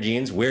want to wear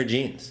jeans, wear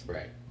jeans.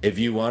 Right. If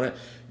you want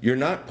to, you're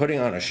not putting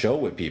on a show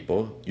with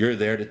people. You're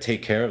there to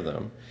take care of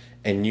them,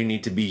 and you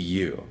need to be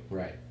you."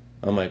 Right.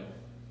 I'm like,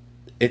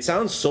 it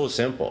sounds so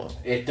simple.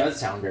 It does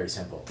sound very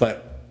simple.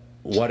 But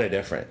what a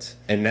difference.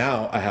 And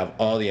now I have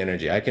all the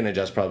energy. I can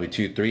adjust probably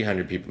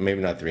 200-300 people,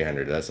 maybe not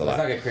 300. That's a lot.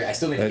 Let's not get crazy. I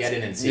still need to get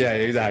in and see. Yeah,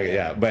 exactly.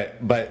 Yeah.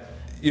 But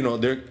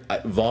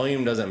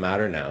volume doesn't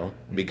matter now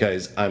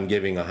because I'm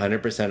giving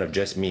 100% of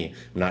just me.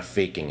 I'm not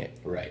faking it.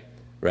 Right.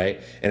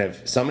 Right? And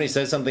if somebody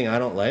says something I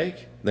don't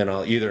like, then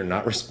I'll either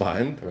not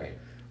respond. Right.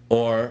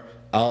 Or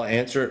I'll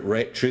answer it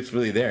right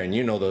truthfully there. And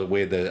the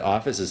way the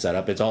office is set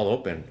up, it's all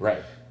open.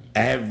 Right.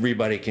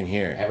 Everybody can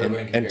hear.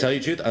 And tell you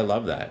the truth, I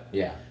love that.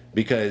 Yeah.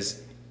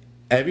 Because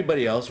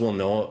everybody else will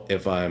know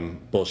if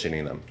I'm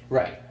bullshitting them.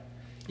 Right.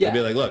 Yeah.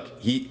 They'll be like,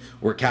 look,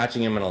 we're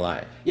catching him in a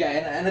lie. Yeah,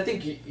 and I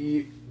think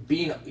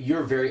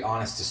you're very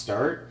honest to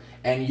start,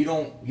 and you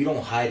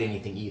don't hide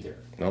anything either.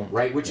 No.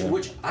 Right?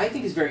 Which I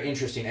think is very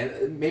interesting,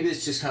 and maybe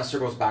this just kind of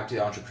circles back to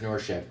the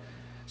entrepreneurship.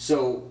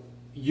 So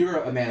you're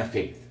a man of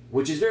faith,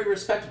 which is very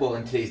respectable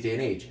in today's day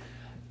and age.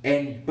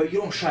 But you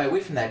don't shy away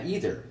from that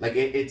either. Like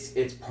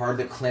it's part of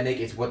the clinic.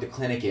 It's what the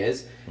clinic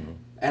is,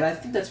 and I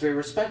think that's very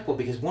respectable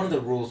because one of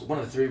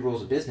the 3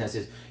 rules of business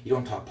is you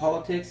don't talk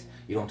politics,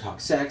 you don't talk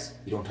sex,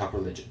 you don't talk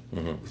religion.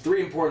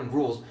 3 important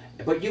rules,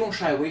 but you don't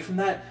shy away from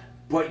that.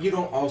 But you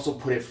don't also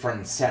put it front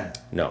and center.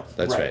 No,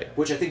 that's right.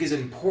 Which I think is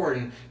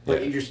important. But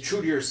Yeah. you're just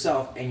true to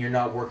yourself, and you're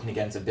not working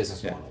against a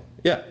business model.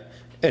 Yeah.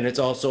 And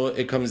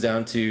it comes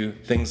down to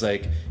things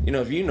like,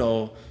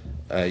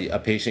 if a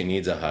patient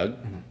needs a hug,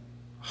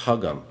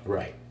 hug them.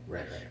 Right.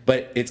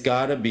 But it's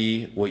got to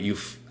be what you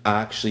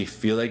actually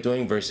feel like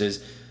doing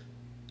versus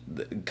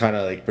kind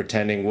of like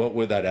pretending, what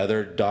would that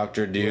other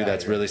doctor do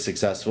that's really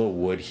successful?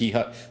 Would he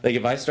hug? Like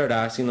if I start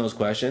asking those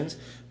questions,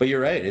 but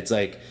you're right. It's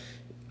like,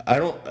 I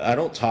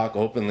don't talk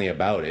openly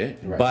about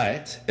it,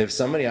 but if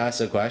somebody asks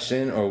a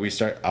question or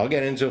I'll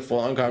get into a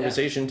full-on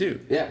conversation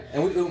too. Yeah.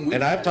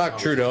 And I've talked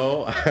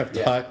Trudeau, I've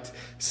talked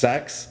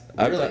sex.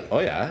 Really? Oh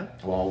yeah.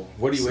 Well,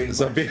 what are you waiting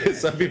for?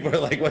 Some people are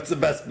like, "What's the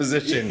best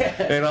position?"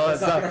 And all that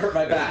stuff. Not gonna hurt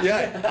my back.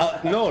 Yeah.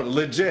 No,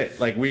 legit.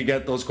 Like we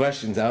get those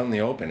questions out in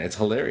the open. It's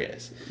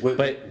hilarious.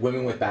 But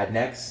women with bad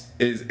necks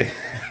is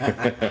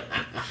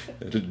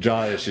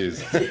jaw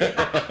issues.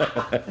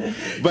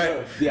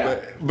 But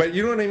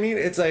you know what I mean?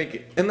 It's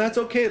like, and that's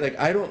okay. Like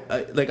I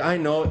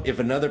know if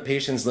another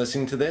patient's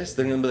listening to this,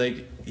 they're gonna be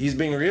like, he's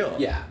being real.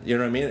 Yeah. You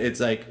know what I mean? It's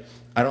like,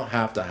 I don't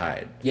have to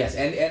hide. Yes,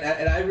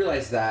 and I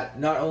realized that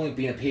not only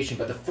being a patient,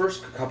 but the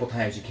first couple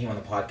times you came on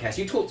the podcast,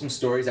 you told some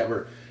stories that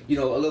were, a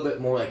little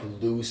bit more like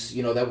loose,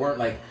 that weren't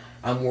like,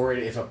 I'm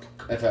worried if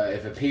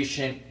a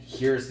patient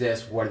hears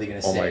this, what are they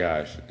going to say? Oh my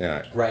gosh,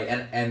 yeah. Right,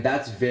 and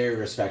that's very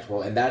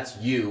respectful, and that's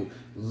you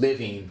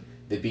living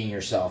the being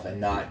yourself, and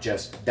not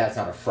just, that's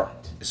not a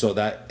front. So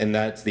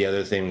that's the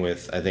other thing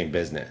with, I think,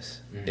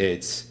 business.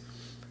 It's,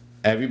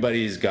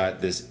 everybody's got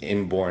this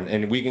inborn,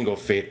 and we can go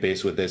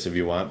faith-based with this if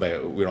you want,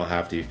 but we don't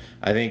have to.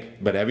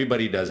 But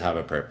everybody does have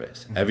a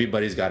purpose.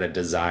 Everybody's got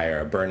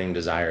a burning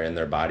desire in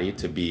their body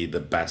to be the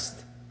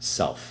best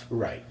self.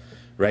 Right?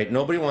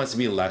 Nobody wants to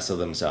be less of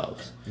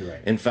themselves.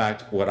 Right. In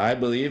fact, what I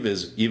believe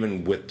is,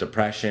 even with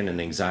depression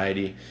and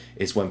anxiety,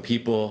 it's when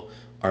people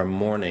are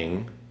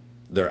mourning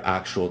their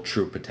actual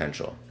true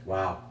potential.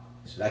 Wow.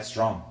 So that's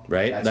strong.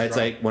 Right? That's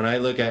strong. like, when I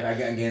look at,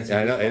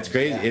 I know, it's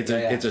crazy.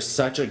 Yeah. It's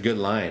such a good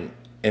line.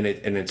 And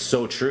it's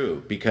so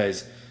true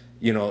because,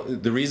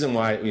 the reason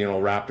why,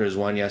 Raptors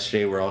won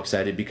yesterday, we're all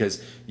excited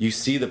because you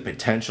see the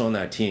potential in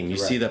that team. You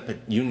see that,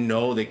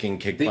 they can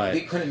kick butt.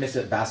 They couldn't miss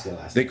a basket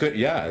last night. They could,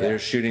 they're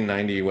shooting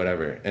 90,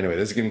 whatever. Anyway,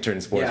 this is going to turn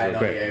sports real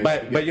quick. Yeah,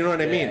 but you know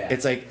what I mean? Yeah.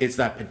 It's like, it's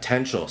that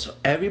potential. So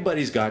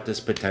everybody's got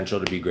this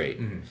potential to be great.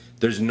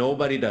 There's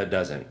nobody that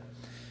doesn't.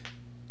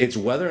 It's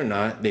whether or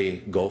not they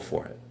go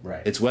for it.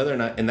 Right. It's whether or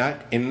not, and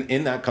that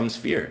in that comes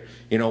fear.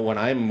 You know, when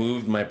I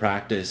moved my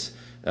practice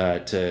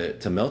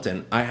to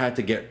Milton, I had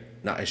to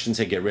I shouldn't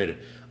say get rid of,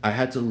 I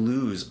had to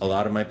lose a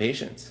lot of my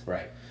patients.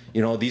 Right.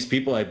 You know, these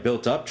people I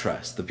built up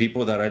trust, the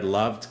people that I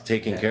loved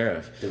taking care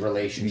of. The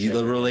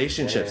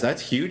relationships.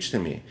 That's huge to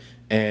me.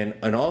 And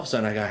all of a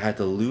sudden I had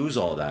to lose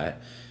all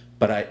that.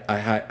 But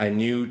I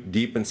knew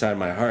deep inside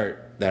my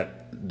heart that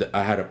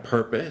I had a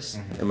purpose,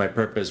 and my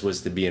purpose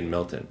was to be in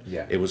Milton.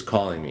 Yeah. It was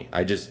calling me.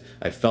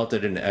 I felt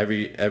it in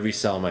every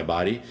cell in my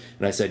body,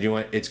 and I said, you know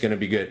what, it's going to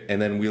be good.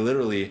 And then we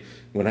literally,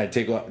 when I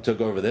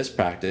took over this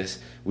practice,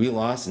 we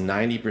lost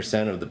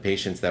 90% of the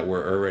patients that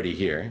were already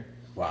here.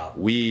 Wow.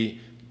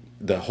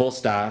 The whole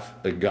staff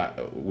I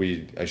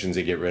shouldn't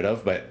say get rid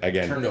of, but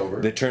again,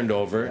 they turned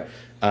over.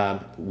 Yeah.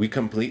 We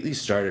completely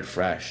started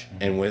fresh,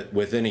 and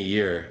within a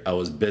year, I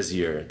was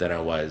busier than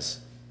I was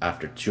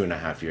after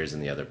 2.5 years in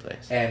the other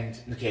place. And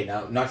okay,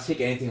 now not to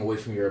take anything away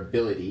from your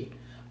ability,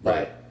 but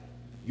Right.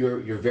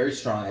 you're very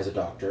strong as a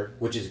doctor,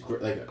 which is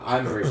like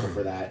I'm grateful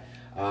for that.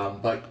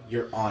 But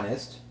you're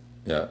honest.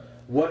 Yeah.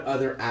 What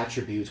other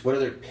attributes, what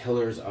other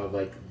pillars of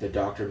like the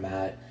Dr.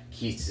 Matt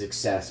keys to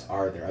success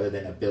are there other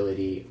than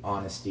ability,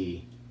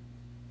 honesty?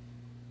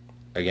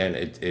 Again,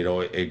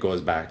 it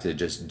goes back to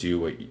just do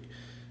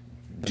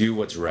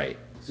what's right.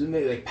 So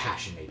maybe like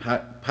passion, maybe.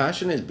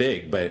 Passion is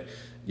big, but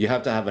you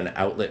have to have an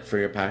outlet for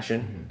your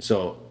passion.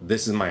 So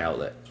this is my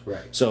outlet.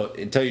 Right. So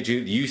to tell you the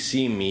truth, you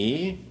see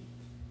me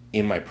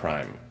in my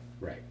prime.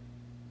 Right.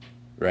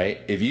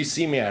 Right? If you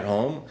see me at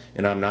home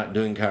and I'm not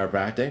doing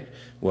chiropractic,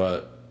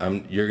 well,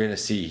 you're gonna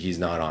see he's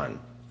not on.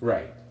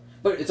 Right.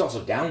 But it's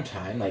also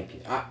downtime.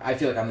 Like I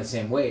feel like I'm the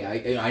same way.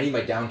 I need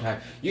my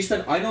downtime.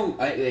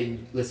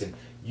 Listen.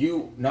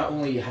 You not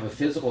only have a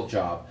physical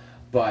job,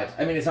 but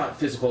I mean it's not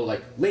physical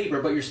like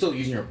labor, but you're still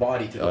using your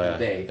body through the whole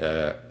day.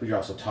 Yeah. But you're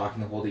also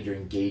talking the whole day. You're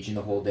engaging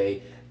the whole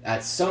day.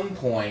 At some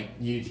point,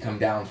 you need to come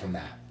down from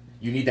that.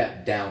 You need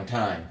that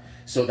downtime.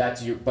 So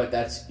that's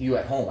you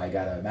at home. I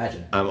gotta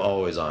imagine. I'm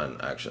always on,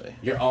 actually.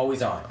 You're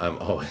always on. I'm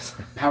always.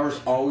 Power's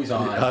always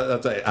on.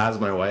 That's like, ask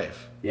my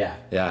wife. Yeah.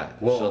 Yeah,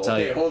 Whoa, she'll tell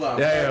okay, you. hold on.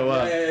 Yeah.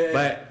 Yeah.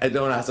 But I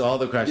don't ask all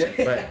the questions.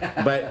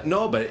 But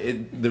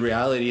the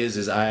reality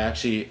is I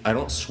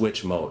don't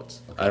switch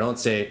modes. Okay. I don't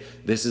say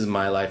this is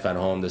my life at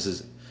home. This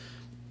is,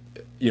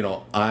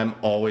 I'm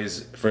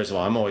always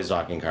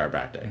talking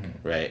chiropractic,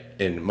 right?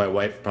 And my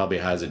wife probably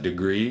has a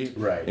degree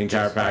in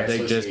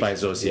chiropractic just by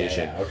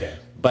association. Yeah, okay.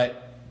 But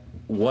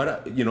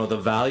the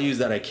values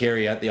that I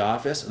carry at the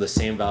office are the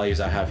same values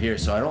I have here,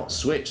 so I don't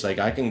switch. Like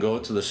I can go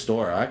to the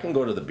store, I can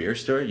go to the beer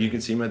store. You can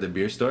see me at the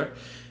beer store,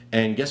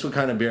 and guess what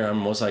kind of beer I'm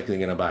most likely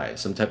gonna buy?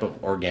 Some type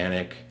of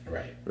organic,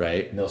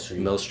 right? Mill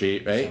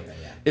Street, right?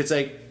 Something, yeah. It's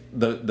like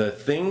the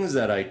things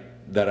that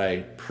I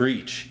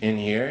preach in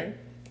here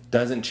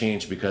doesn't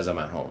change because I'm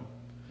at home.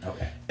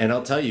 Okay. And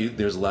I'll tell you,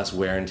 there's less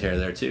wear and tear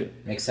there too.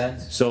 Makes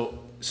sense. So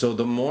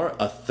the more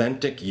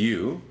authentic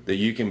you that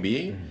you can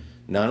be.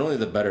 Not only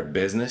the better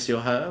business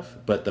you'll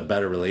have, but the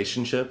better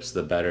relationships,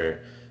 the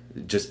better,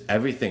 just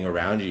everything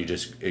around you,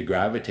 it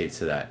gravitates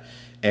to that.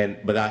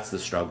 But that's the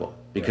struggle,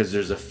 because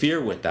there's a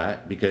fear with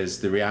that, because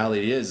the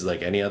reality is,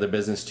 like any other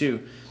business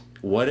too,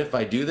 what if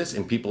I do this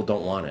and people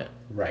don't want it?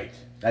 Right.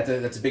 That's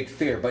a big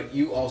fear, but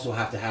you also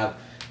have to have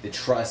the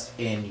trust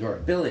in your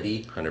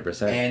ability.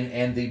 100%.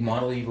 And the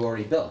model you've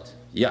already built.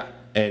 Yeah.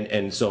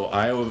 And so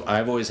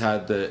I've always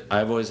had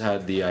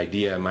the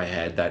idea in my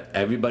head that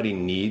everybody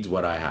needs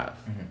what I have.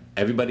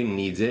 Everybody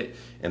needs it,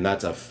 and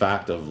that's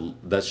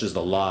just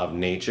the law of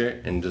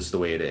nature and just the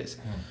way it is.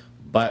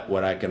 But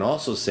what I can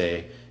also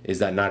say is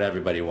that not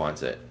everybody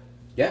wants it.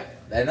 Yeah,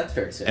 and that's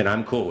fair to say. And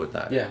I'm cool with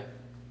that. Yeah.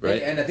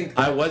 Right. And I think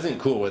I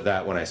wasn't cool with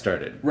that when I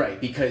started. Right,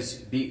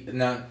 because I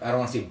don't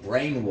want to say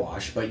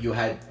brainwash, but you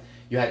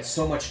had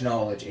so much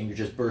knowledge and you're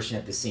just bursting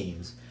at the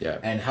seams. Yeah.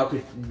 And how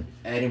could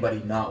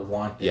anybody not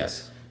want this?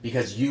 Yes.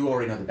 Because you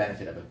already know the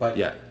benefit of it. But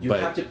yeah, you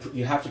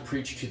have to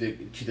preach to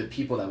the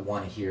people that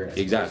want to hear it.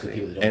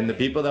 Exactly. The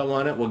people that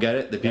want it will get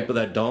it. The people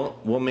that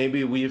don't, well,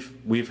 maybe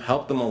we've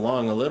helped them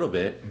along a little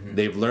bit. Mm-hmm.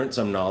 They've learned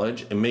some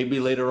knowledge, and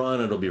maybe later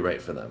on it'll be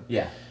right for them.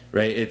 Yeah.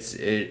 Right.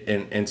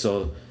 And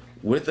so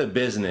with a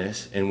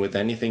business and with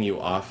anything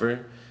you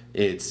offer,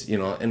 it's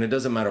and it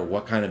doesn't matter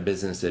what kind of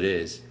business it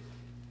is.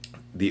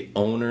 The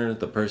owner,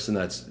 the person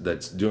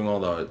that's doing all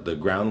the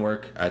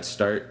groundwork at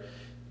start,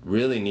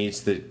 really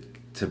needs to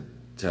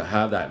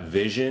have that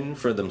vision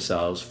for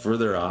themselves, for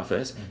their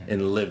office,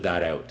 and live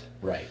that out.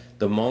 Right.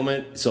 The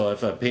moment, so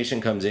if a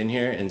patient comes in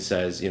here and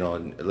says,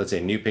 let's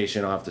say new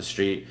patient off the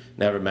street,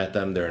 never met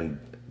them, they're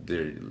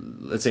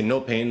let's say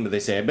no pain, but they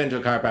say, I've been to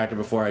a chiropractor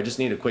before, I just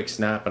need a quick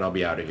snap and I'll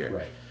be out of here.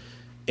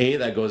 Right.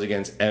 That goes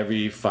against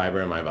every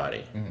fiber in my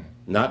body.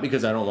 Not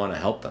because I don't want to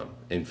help them.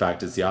 In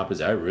fact, it's the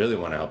opposite. I really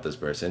want to help this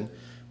person.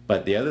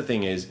 But the other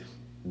thing is,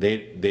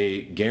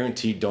 they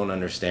guaranteed don't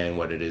understand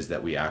what it is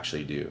that we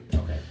actually do.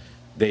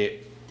 Okay.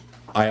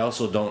 I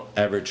also don't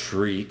ever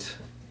treat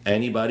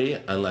anybody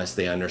unless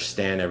they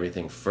understand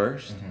everything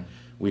first.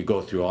 We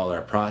go through all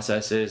our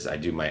processes. I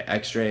do my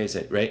x-rays,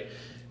 right?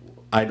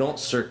 I don't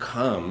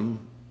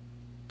succumb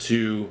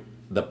to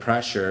the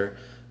pressure,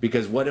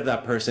 because what if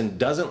that person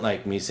doesn't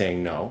like me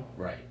saying no,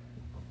 Right.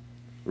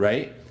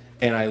 right?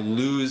 And I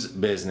lose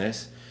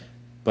business,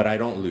 but I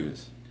don't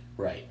lose.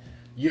 Right.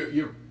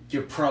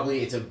 You're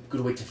probably, it's a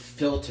good way to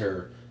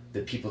filter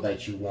the people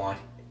that you want.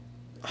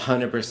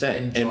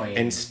 100%. Enjoying.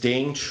 And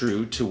staying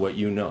true to what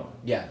you know,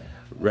 Yeah.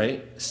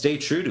 right? Stay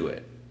true to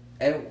it.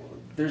 And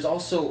there's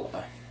also,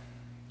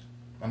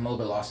 I'm a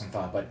little bit lost in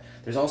thought, but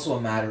there's also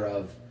a matter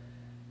of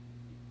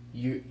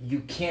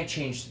you can't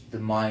change the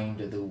mind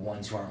of the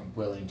ones who aren't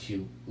willing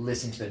to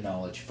listen to the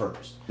knowledge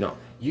first. No.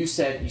 You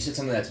said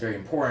something that's very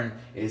important,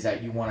 is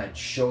that you want to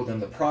show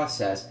them the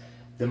process.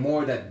 The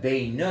more that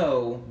they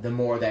know, the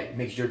more that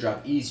makes your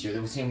job easier.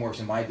 The same works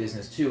in my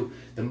business too.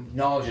 The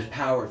knowledge is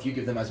power. If you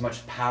give them as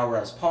much power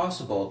as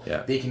possible,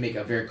 Yeah. they can make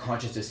a very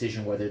conscious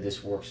decision whether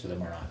this works for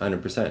them or not.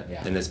 100%.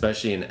 Yeah. And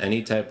especially in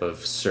any type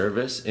of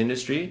service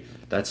industry,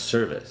 that's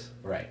service.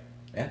 Right.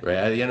 Yeah. Right?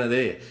 At the end of the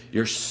day,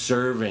 you're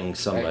serving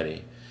somebody.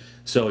 Right.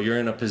 So you're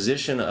in a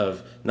position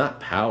of not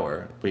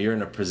power, but you're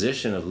in a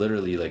position of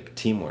literally like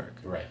teamwork.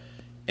 Right.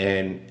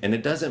 And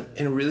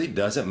it really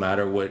doesn't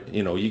matter what,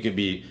 you could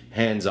be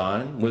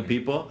hands-on with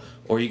people,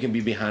 or you can be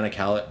behind a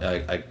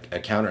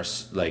counter,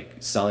 like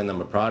selling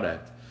them a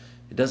product.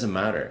 It doesn't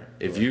matter.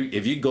 If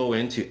you go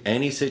into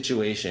any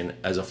situation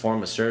as a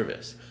form of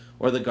service,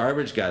 or the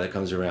garbage guy that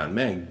comes around,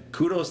 man,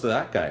 kudos to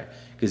that guy,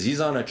 because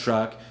he's on a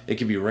truck. It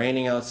could be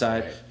raining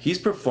outside. Right. He's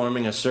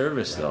performing a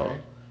service Right. though,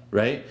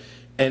 right?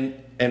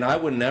 And I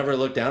would never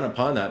look down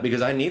upon that,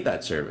 because I need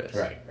that service.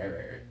 Right.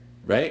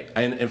 Right?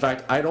 And in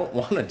fact, I don't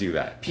want to do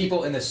that.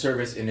 People in the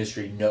service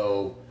industry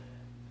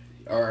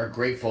are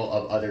grateful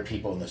of other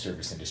people in the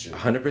service industry.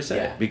 100%.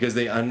 Yeah. Because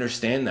they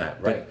understand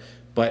that. Right.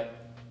 But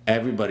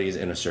everybody's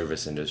in a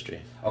service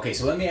industry. Okay,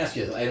 so let me ask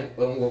you this, and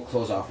we'll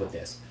close off with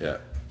this. Yeah.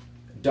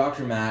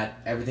 Dr. Matt,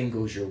 everything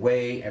goes your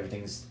way,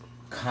 everything's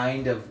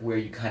kind of where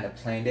you kind of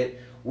planned it.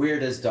 Where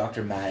does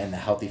Dr. Matt and the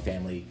Healthy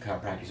Family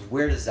Chiropractic,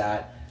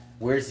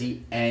 where's the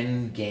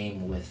end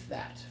game with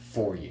that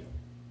for you?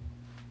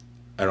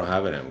 I don't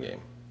have an end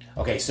game.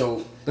 Okay,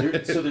 so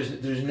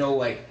there's no,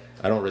 like,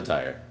 I don't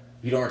retire.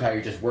 you don't retire,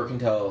 you just work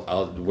until...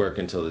 I'll work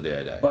until the day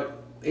I die.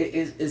 But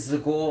is the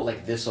goal,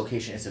 like, this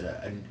location, is it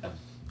a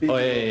big yeah.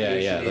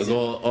 location? The Is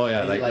goal. Oh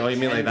yeah. is Like, it oh, you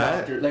mean 10 like that?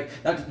 doctor-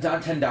 like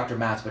not 10 Dr.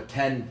 Matts, but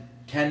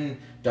 10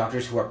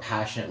 doctors who are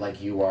passionate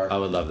like you are. I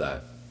would love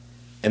that.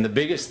 And the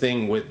biggest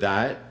thing with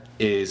that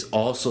is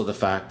also the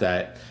fact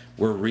that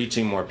we're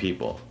reaching more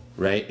people,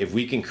 right? If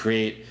we can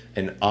create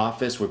an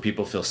office where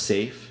people feel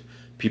safe,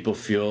 people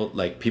feel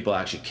like people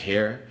actually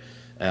care,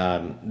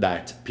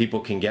 that people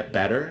can get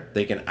better,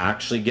 they can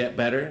actually get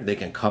better, they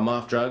can come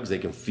off drugs, they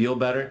can feel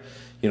better.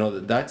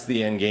 That's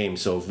the end game.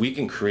 So if we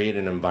can create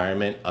an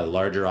environment, a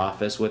larger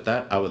office with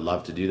that, I would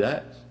love to do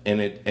that. And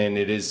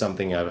it is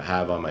something I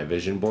have on my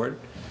vision board.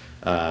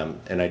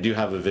 And I do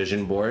have a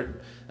vision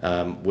board,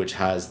 which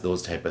has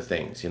those type of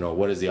things.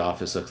 What does the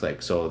office look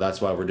like? So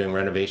that's why we're doing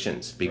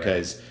renovations,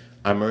 because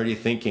I'm already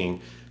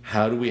thinking,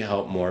 how do we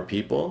help more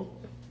people,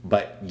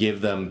 but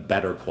give them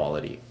better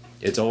quality?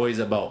 It's always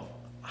about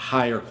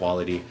higher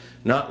quality,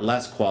 not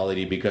less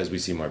quality because we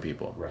see more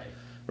people.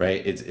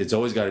 Right? It's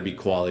always got to be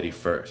quality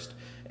first.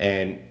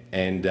 And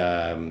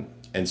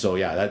so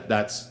yeah,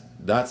 that's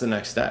the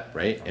next step,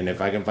 right? And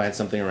if I can find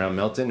something around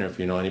Milton, or if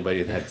you know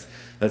anybody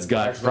that's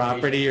got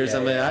property or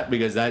something like that,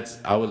 because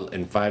I would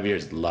in 5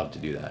 years love to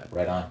do that.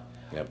 Right on.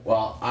 Yep.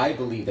 Well, I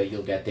believe that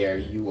you'll get there.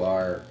 You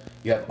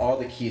have all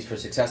the keys for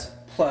success,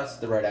 plus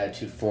the right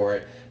attitude for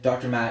it.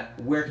 Dr. Matt,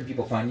 where can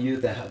people find you?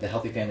 The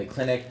Healthy Family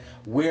Clinic.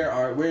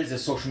 Where is the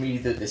social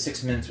media? The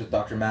 6 Minutes with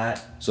Dr.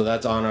 Matt. So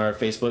that's on our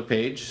Facebook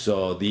page.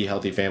 So The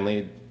Healthy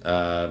Family,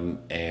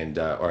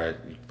 or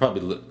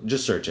probably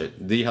just search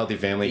it. The Healthy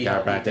Family The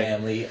Healthy Chiropractic.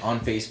 Family on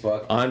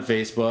Facebook. On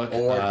Facebook.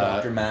 Or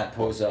Dr.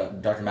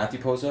 Matthew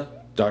Posa.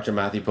 Dr.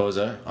 Matthew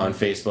Posa on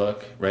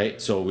Facebook,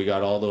 right? So we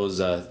got all those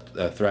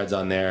threads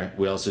on there.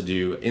 We also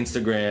do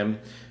Instagram,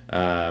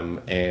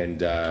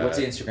 and What's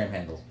the Instagram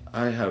handle?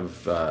 I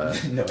have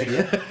No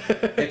idea.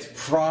 It's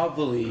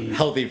probably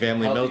Healthy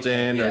Family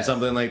Milton or yes.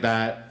 something like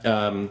that.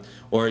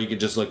 Or you could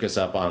just look us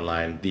up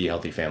online,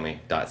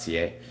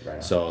 thehealthyfamily.ca. Right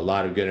on. So a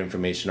lot of good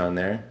information on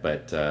there.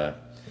 But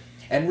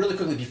And really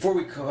quickly, before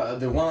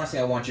the one last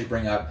thing I want you to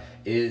bring up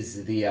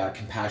is the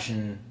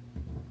Compassion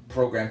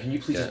program. Can you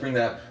please just bring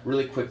that up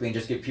really quickly and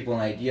just give people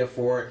an idea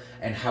for it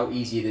and how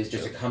easy it is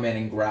just to come in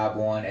and grab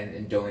one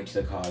and donate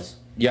to the cause?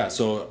 yeah,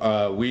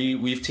 so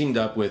we've teamed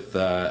up with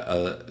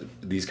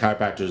these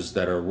chiropractors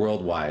that are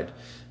worldwide.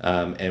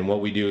 And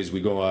what we do is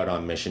we go out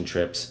on mission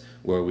trips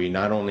where we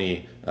not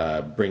only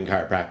bring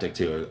chiropractic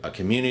to a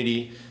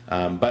community,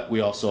 but we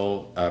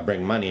also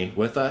bring money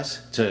with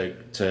us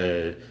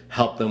to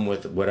help them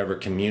with whatever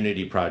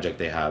community project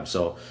they have.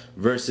 So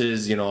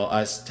versus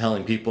us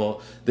telling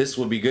people this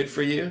will be good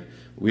for you,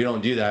 we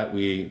don't do that.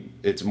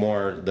 It's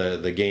more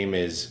the game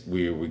is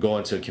we go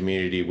into a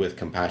community with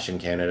Compassion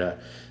Canada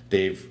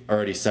they've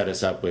already set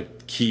us up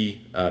with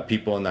key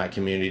people in that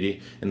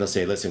community, and they'll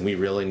say, listen, we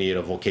really need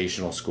a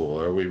vocational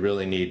school, or we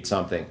really need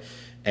something,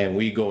 and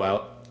we go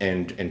out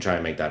and try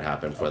and make that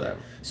happen for them.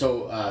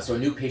 So a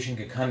new patient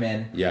could come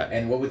in. Yeah.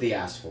 And what would they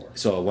ask for?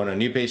 So when a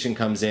new patient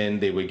comes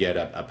in, they would get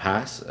a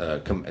pass.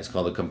 It's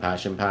called a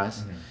compassion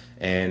pass.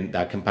 And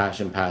that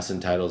compassion pass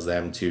entitles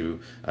them to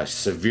a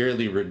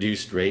severely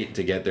reduced rate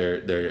to get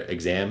their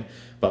exam.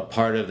 But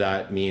part of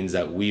that means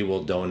that we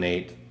will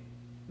donate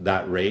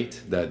that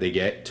rate that they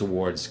get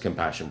towards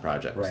compassion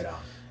projects. Right on.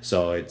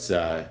 So it's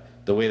the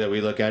way that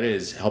we look at it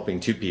is helping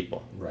two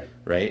people. Right.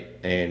 Right.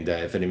 And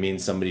if it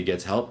means somebody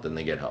gets help, then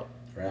they get help.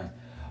 Right.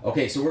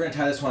 Okay, so we're gonna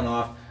tie this one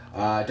off.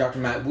 Dr.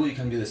 Matt, will you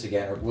come do this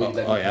again, or will you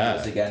let me do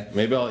this again?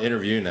 Maybe I'll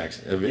interview you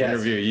next. Yes.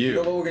 Interview you. You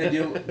know what we're gonna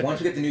do? Once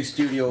we get the new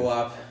studio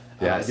up,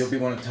 Yes. you'll be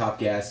one of the top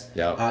guests.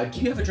 Yeah.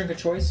 Do you have a drink of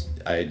choice?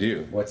 I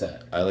do. What's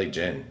that? I like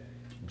gin.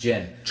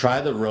 Gin.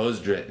 Try the rose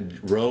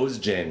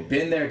gin.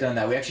 Been there, done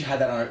that. We actually had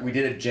that on. We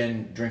did a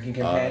gin drinking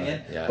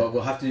companion, yeah. but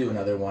we'll have to do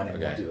another one,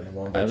 and Okay. we'll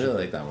do it. And I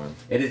really like that one.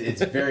 It is.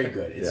 It's very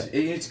good.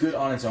 It's good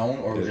on its own,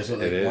 or just like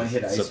it one is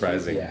hit ice.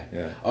 surprising. Yeah.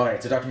 Yeah. All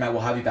right. So Dr. Matt,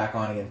 we'll have you back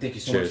on again. Thank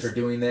you so much Cheers. for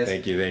doing this.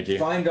 Thank you.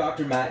 Find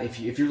Dr. Matt if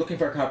you're looking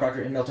for a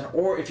chiropractor in Milton,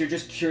 or if you're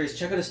just curious,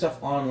 check out his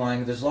stuff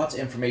online. There's lots of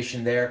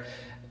information there.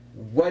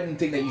 One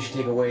thing that you should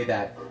take away,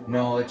 that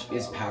knowledge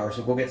is power.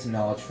 So go get some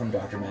knowledge from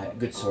Dr. Matt.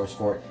 Good source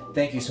for it.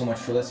 Thank you so much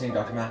for listening,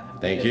 Dr.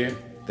 Matt. Thank you.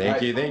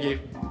 Thank you.